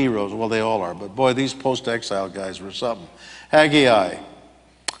 And they're heroes. Well, they all are, but boy, these post-exile guys were something. Haggai,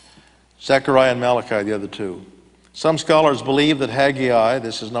 Zechariah and Malachi, the other 2. Some scholars believe that Haggai,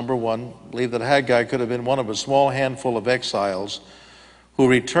 this is number 1, believe that Haggai could have been one of a small handful of exiles who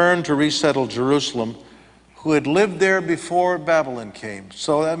returned to resettle Jerusalem, who had lived there before Babylon came.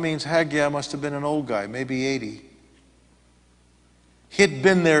 So that means Haggai must have been an old guy, maybe 80. He'd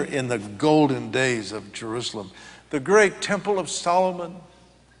been there in the golden days of Jerusalem, the great temple of Solomon.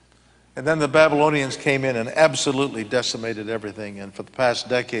 And then the Babylonians came in and absolutely decimated everything. And for the past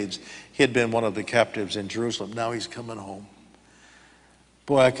decades, he had been one of the captives in Jerusalem. Now he's coming home.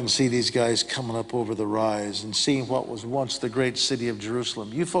 Boy, I can see these guys coming up over the rise and seeing what was once the great city of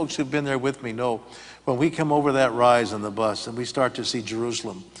Jerusalem. You folks who've been there with me know when we come over that rise on the bus and we start to see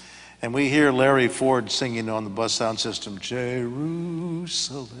Jerusalem and we hear Larry Ford singing on the bus sound system,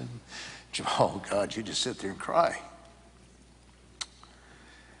 Jerusalem. Oh, God, you just sit there and cry.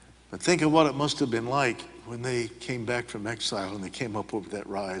 But think of what it must have been like when they came back from exile and they came up over that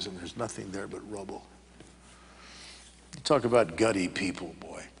rise and there's nothing there but rubble. You talk about gutty people,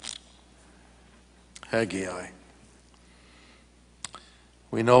 boy. Haggai.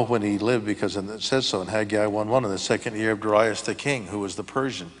 We know when he lived because it says so in Haggai 1:1, in the 2nd year of Darius the king, who was the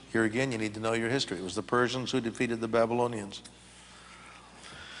Persian. Here again, you need to know your history. It was the Persians who defeated the Babylonians.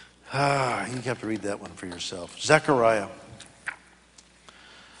 You have to read that one for yourself. Zechariah.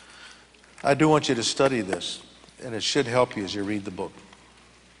 I do want you to study this, and it should help you as you read the book.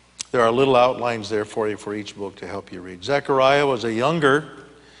 There are little outlines there for you for each book to help you read. Zechariah was a younger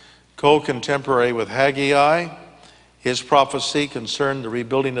co-contemporary with Haggai. His prophecy concerned the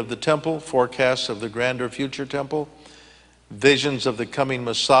rebuilding of the temple, forecasts of the grander future temple, visions of the coming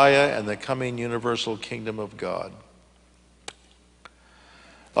Messiah and the coming universal kingdom of God.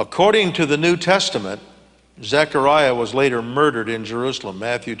 According to the New Testament, Zechariah was later murdered in Jerusalem,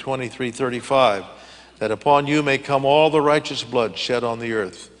 Matthew 23:35, that upon you may come all the righteous blood shed on the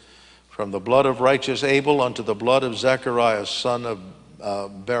earth, from the blood of righteous Abel unto the blood of Zechariah, son of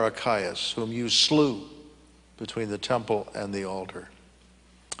Barachias, whom you slew between the temple and the altar.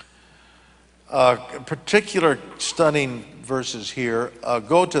 Particular stunning verses here.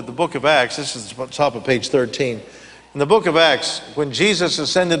 Go to the book of Acts. This is the top of page 13. In the book of Acts, when Jesus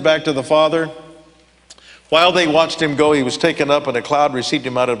ascended back to the Father, While they watched him go, he was taken up, and a cloud received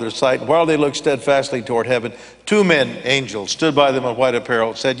him out of their sight. And while they looked steadfastly toward heaven, two men, angels, stood by them in white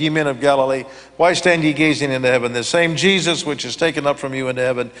apparel, said, Ye men of Galilee, why stand ye gazing into heaven? The same Jesus which is taken up from you into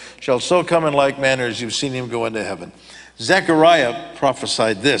heaven shall so come in like manner as you've seen him go into heaven. Zechariah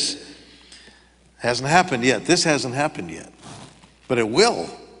prophesied this. Hasn't happened yet. This hasn't happened yet, but it will.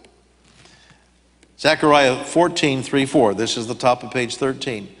 Zechariah 14:3-4. This is the top of page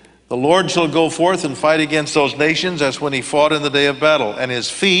 13. The Lord shall go forth and fight against those nations as when he fought in the day of battle. And his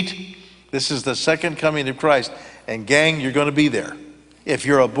feet, this is the second coming of Christ. And gang, you're going to be there. If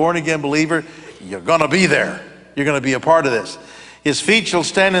you're a born-again believer, you're going to be there. You're going to be a part of this. His feet shall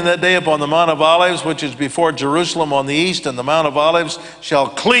stand in that day upon the Mount of Olives, which is before Jerusalem on the east, and the Mount of Olives shall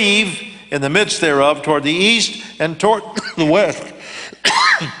cleave in the midst thereof toward the east and toward the west.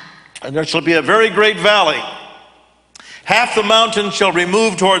 And there shall be a very great valley. Half the mountain shall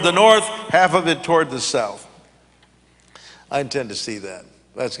remove toward the north, half of it toward the south. I intend to see that.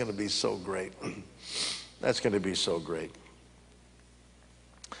 That's going to be so great. That's going to be so great.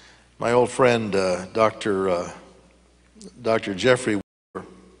 My old friend, Dr. Jeffrey,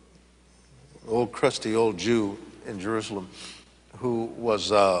 old crusty old Jew in Jerusalem, who was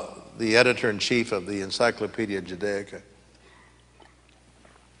the editor-in-chief of the Encyclopedia Judaica.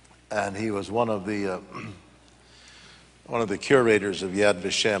 And he was one of the curators of Yad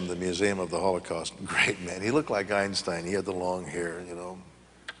Vashem, the Museum of the Holocaust. Great man. He looked like Einstein. He had the long hair, you know.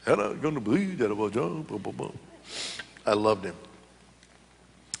 I loved him.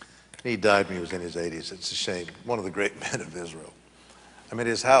 He died when he was in his 80s. It's a shame. One of the great men of Israel. I'm at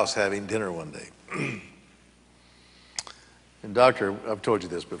his house having dinner one day. And Doctor, I've told you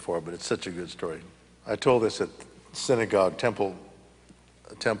this before, but it's such a good story. I told this at synagogue, Temple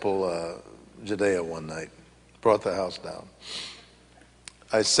Judea one night. Brought the house down.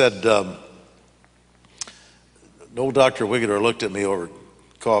 I said, old Dr. Wigater looked at me over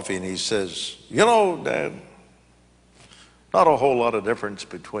coffee and he says, you know, Dad, not a whole lot of difference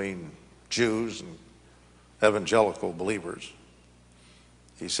between Jews and evangelical believers.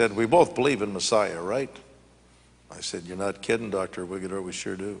 He said, we both believe in Messiah, right? I said, you're not kidding, Dr. Wigater, we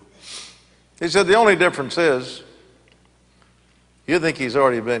sure do. He said, the only difference is, you think he's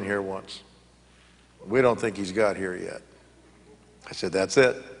already been here once. We don't think he's got here yet. I said, that's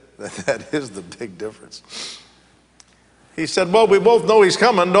it. That is the big difference. He said, well, we both know he's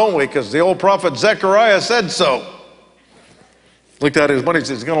coming, don't we? Because the old prophet Zechariah said so. Looked at his money, he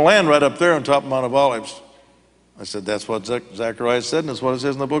said, he's going to land right up there on top of Mount of Olives. I said, that's what Zechariah said, and that's what it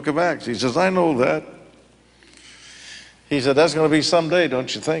says in the book of Acts. He says, I know that. He said, that's going to be someday,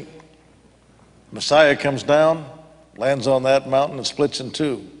 don't you think? Messiah comes down, lands on that mountain, and splits in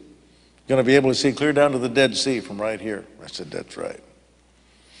two. Going to be able to see clear down to the Dead Sea from right here. I said, that's right.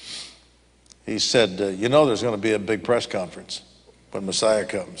 He said, you know there's going to be a big press conference when Messiah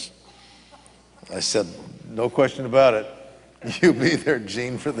comes. I said, no question about it. You be there,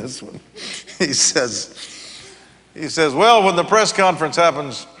 Gene, for this one. He says, well, when the press conference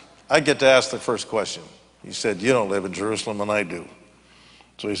happens, I get to ask the first question. He said, you don't live in Jerusalem and I do.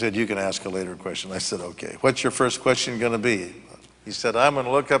 So he said, you can ask a later question. I said, okay. What's your first question going to be? He said, I'm going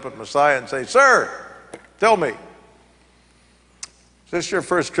to look up at Messiah and say, sir, tell me, is this your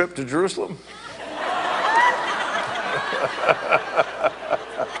first trip to Jerusalem?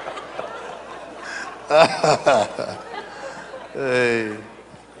 Hey.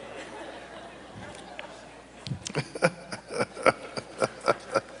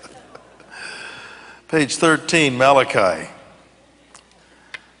 Page 13, Malachi.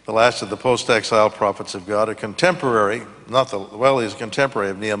 The last of the post-exile prophets of God, a contemporary, he's a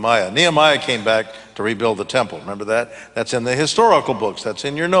contemporary of Nehemiah. Nehemiah came back to rebuild the temple. Remember that? That's in the historical books. That's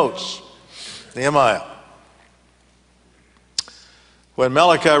in your notes. Nehemiah. When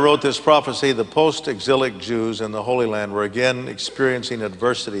Malachi wrote this prophecy, the post-exilic Jews in the Holy Land were again experiencing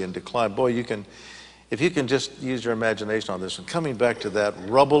adversity and decline. Boy, if you can just use your imagination on this one, coming back to that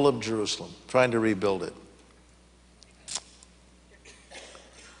rubble of Jerusalem, trying to rebuild it.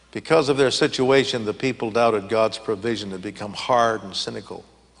 Because of their situation, the people doubted God's provision and become hard and cynical.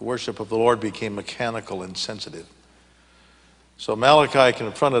 The worship of the Lord became mechanical and sensitive. So Malachi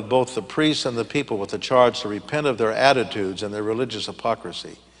confronted both the priests and the people with the charge to repent of their attitudes and their religious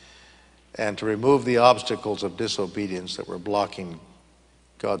hypocrisy and to remove the obstacles of disobedience that were blocking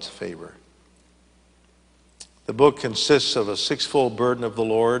God's favor. The book consists of a sixfold burden of the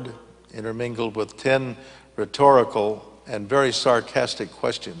Lord intermingled with 10 rhetorical and very sarcastic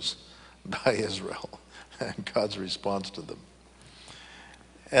questions by Israel and God's response to them.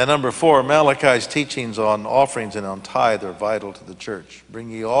 And number 4, Malachi's teachings on offerings and on tithe are vital to the church.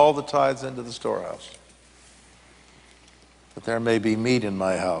 Bring ye all the tithes into the storehouse. that there may be meat in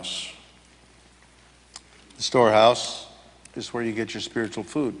my house. The storehouse is where you get your spiritual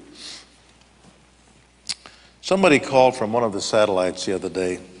food. Somebody called from one of the satellites the other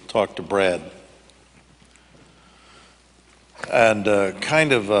day, talked to Brad, and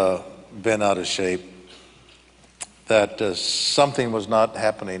kind of bent out of shape that something was not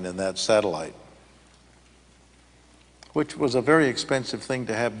happening in that satellite, which was a very expensive thing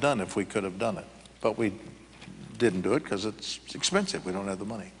to have done if we could have done it. But we didn't do it because it's expensive. We don't have the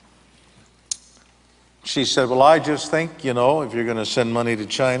money. She said, well, I just think, you know, if you're going to send money to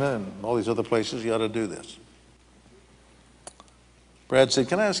China and all these other places, you ought to do this. Brad said,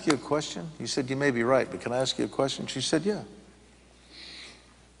 can I ask you a question? He said, you may be right, but can I ask you a question? She said, yeah.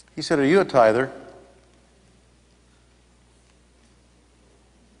 He said, are you a tither?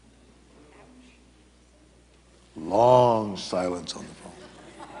 Long silence on the phone.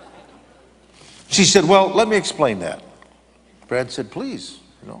 She said, well, let me explain that. Brad said, please,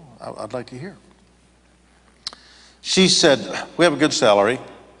 you know, I'd like to hear. She said, we have a good salary,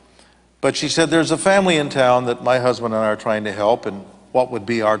 but she said, there's a family in town that my husband and I are trying to help, and what would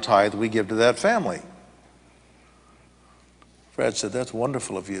be our tithe we give to that family? Brad said, that's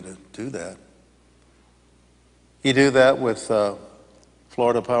wonderful of you to do that. You do that with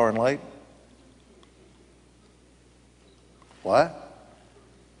Florida Power and Light? What?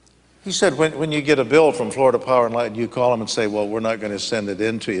 He said, when you get a bill from Florida Power and Light, you call them and say, well, we're not going to send it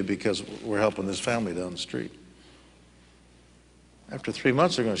in to you because we're helping this family down the street. After 3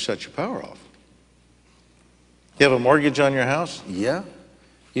 months, they're going to shut your power off. You have a mortgage on your house? Yeah.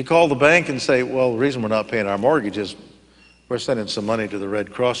 You call the bank and say, well, the reason we're not paying our mortgage is we're sending some money to the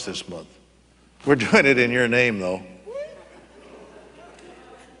Red Cross this month. We're doing it in your name, though.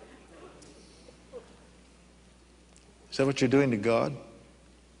 Is that what you're doing to God?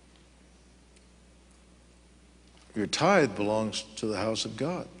 Your tithe belongs to the house of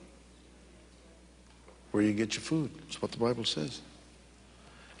God, where you get your food. That's what the Bible says.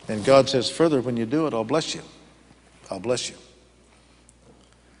 And God says further, when you do it, I'll bless you. I'll bless you.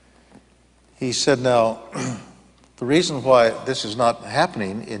 He said, now, the reason why this is not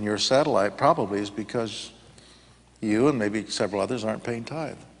happening in your satellite probably is because you and maybe several others aren't paying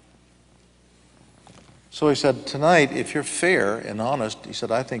tithe. So he said, tonight, if you're fair and honest, he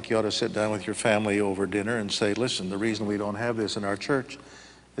said, I think you ought to sit down with your family over dinner and say, listen, the reason we don't have this in our church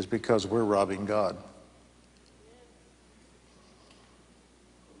is because we're robbing God.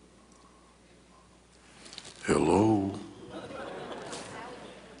 Hello.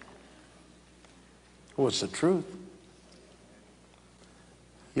 Well, it's the truth.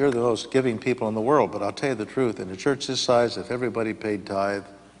 You're the most giving people in the world, but I'll tell you the truth. In a church this size, if everybody paid tithe,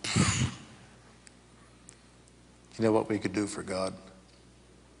 you know what we could do for God?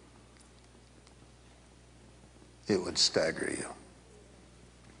 It would stagger you.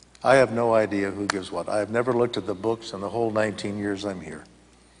 I have no idea who gives what. I have never looked at the books in the whole 19 years I'm here.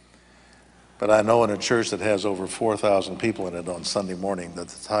 But I know in a church that has over 4,000 people in it on Sunday morning that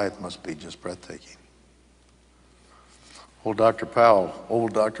the tithe must be just breathtaking. Old Dr. Powell,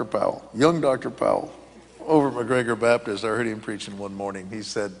 young Dr. Powell, over at McGregor Baptist, I heard him preaching one morning. He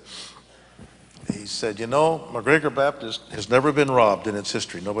said, you know, McGregor Baptist has never been robbed in its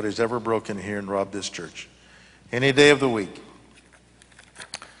history. Nobody's ever broken here and robbed this church. Any day of the week.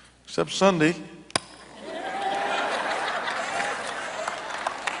 Except Sunday.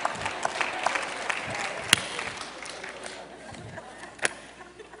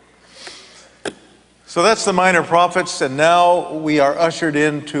 So that's the minor prophets, and now we are ushered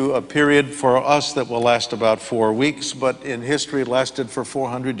into a period for us that will last about 4 weeks, but in history it lasted for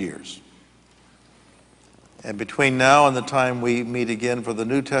 400 years. And between now and the time we meet again for the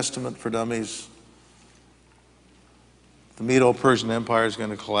New Testament for Dummies, the Medo-Persian Empire is going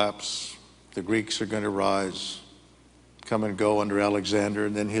to collapse. The Greeks are going to rise, come and go under Alexander,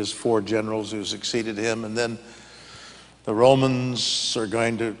 and then his 4 generals who succeeded him, and then the Romans are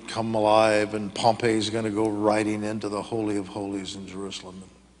going to come alive, and Pompey is going to go riding into the Holy of Holies in Jerusalem.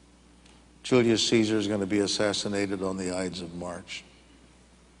 Julius Caesar is going to be assassinated on the Ides of March.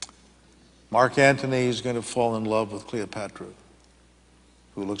 Mark Antony is going to fall in love with Cleopatra,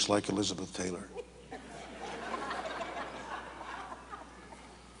 who looks like Elizabeth Taylor.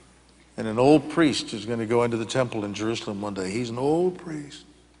 And an old priest is going to go into the temple in Jerusalem one day. He's an old priest.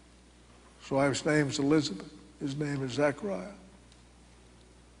 His wife's name's Elizabeth. His name is Zechariah.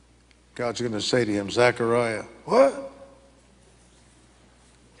 God's going to say to him, Zechariah, what?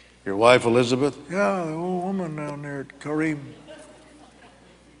 Your wife Elizabeth? Yeah, the old woman down there at Karim.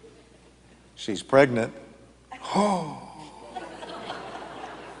 She's pregnant. Oh.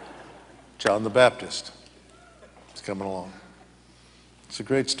 John the Baptist. It's coming along. It's a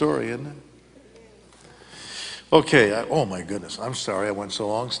great story, isn't it? Okay, oh my goodness, I'm sorry I went so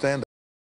long. Stand up.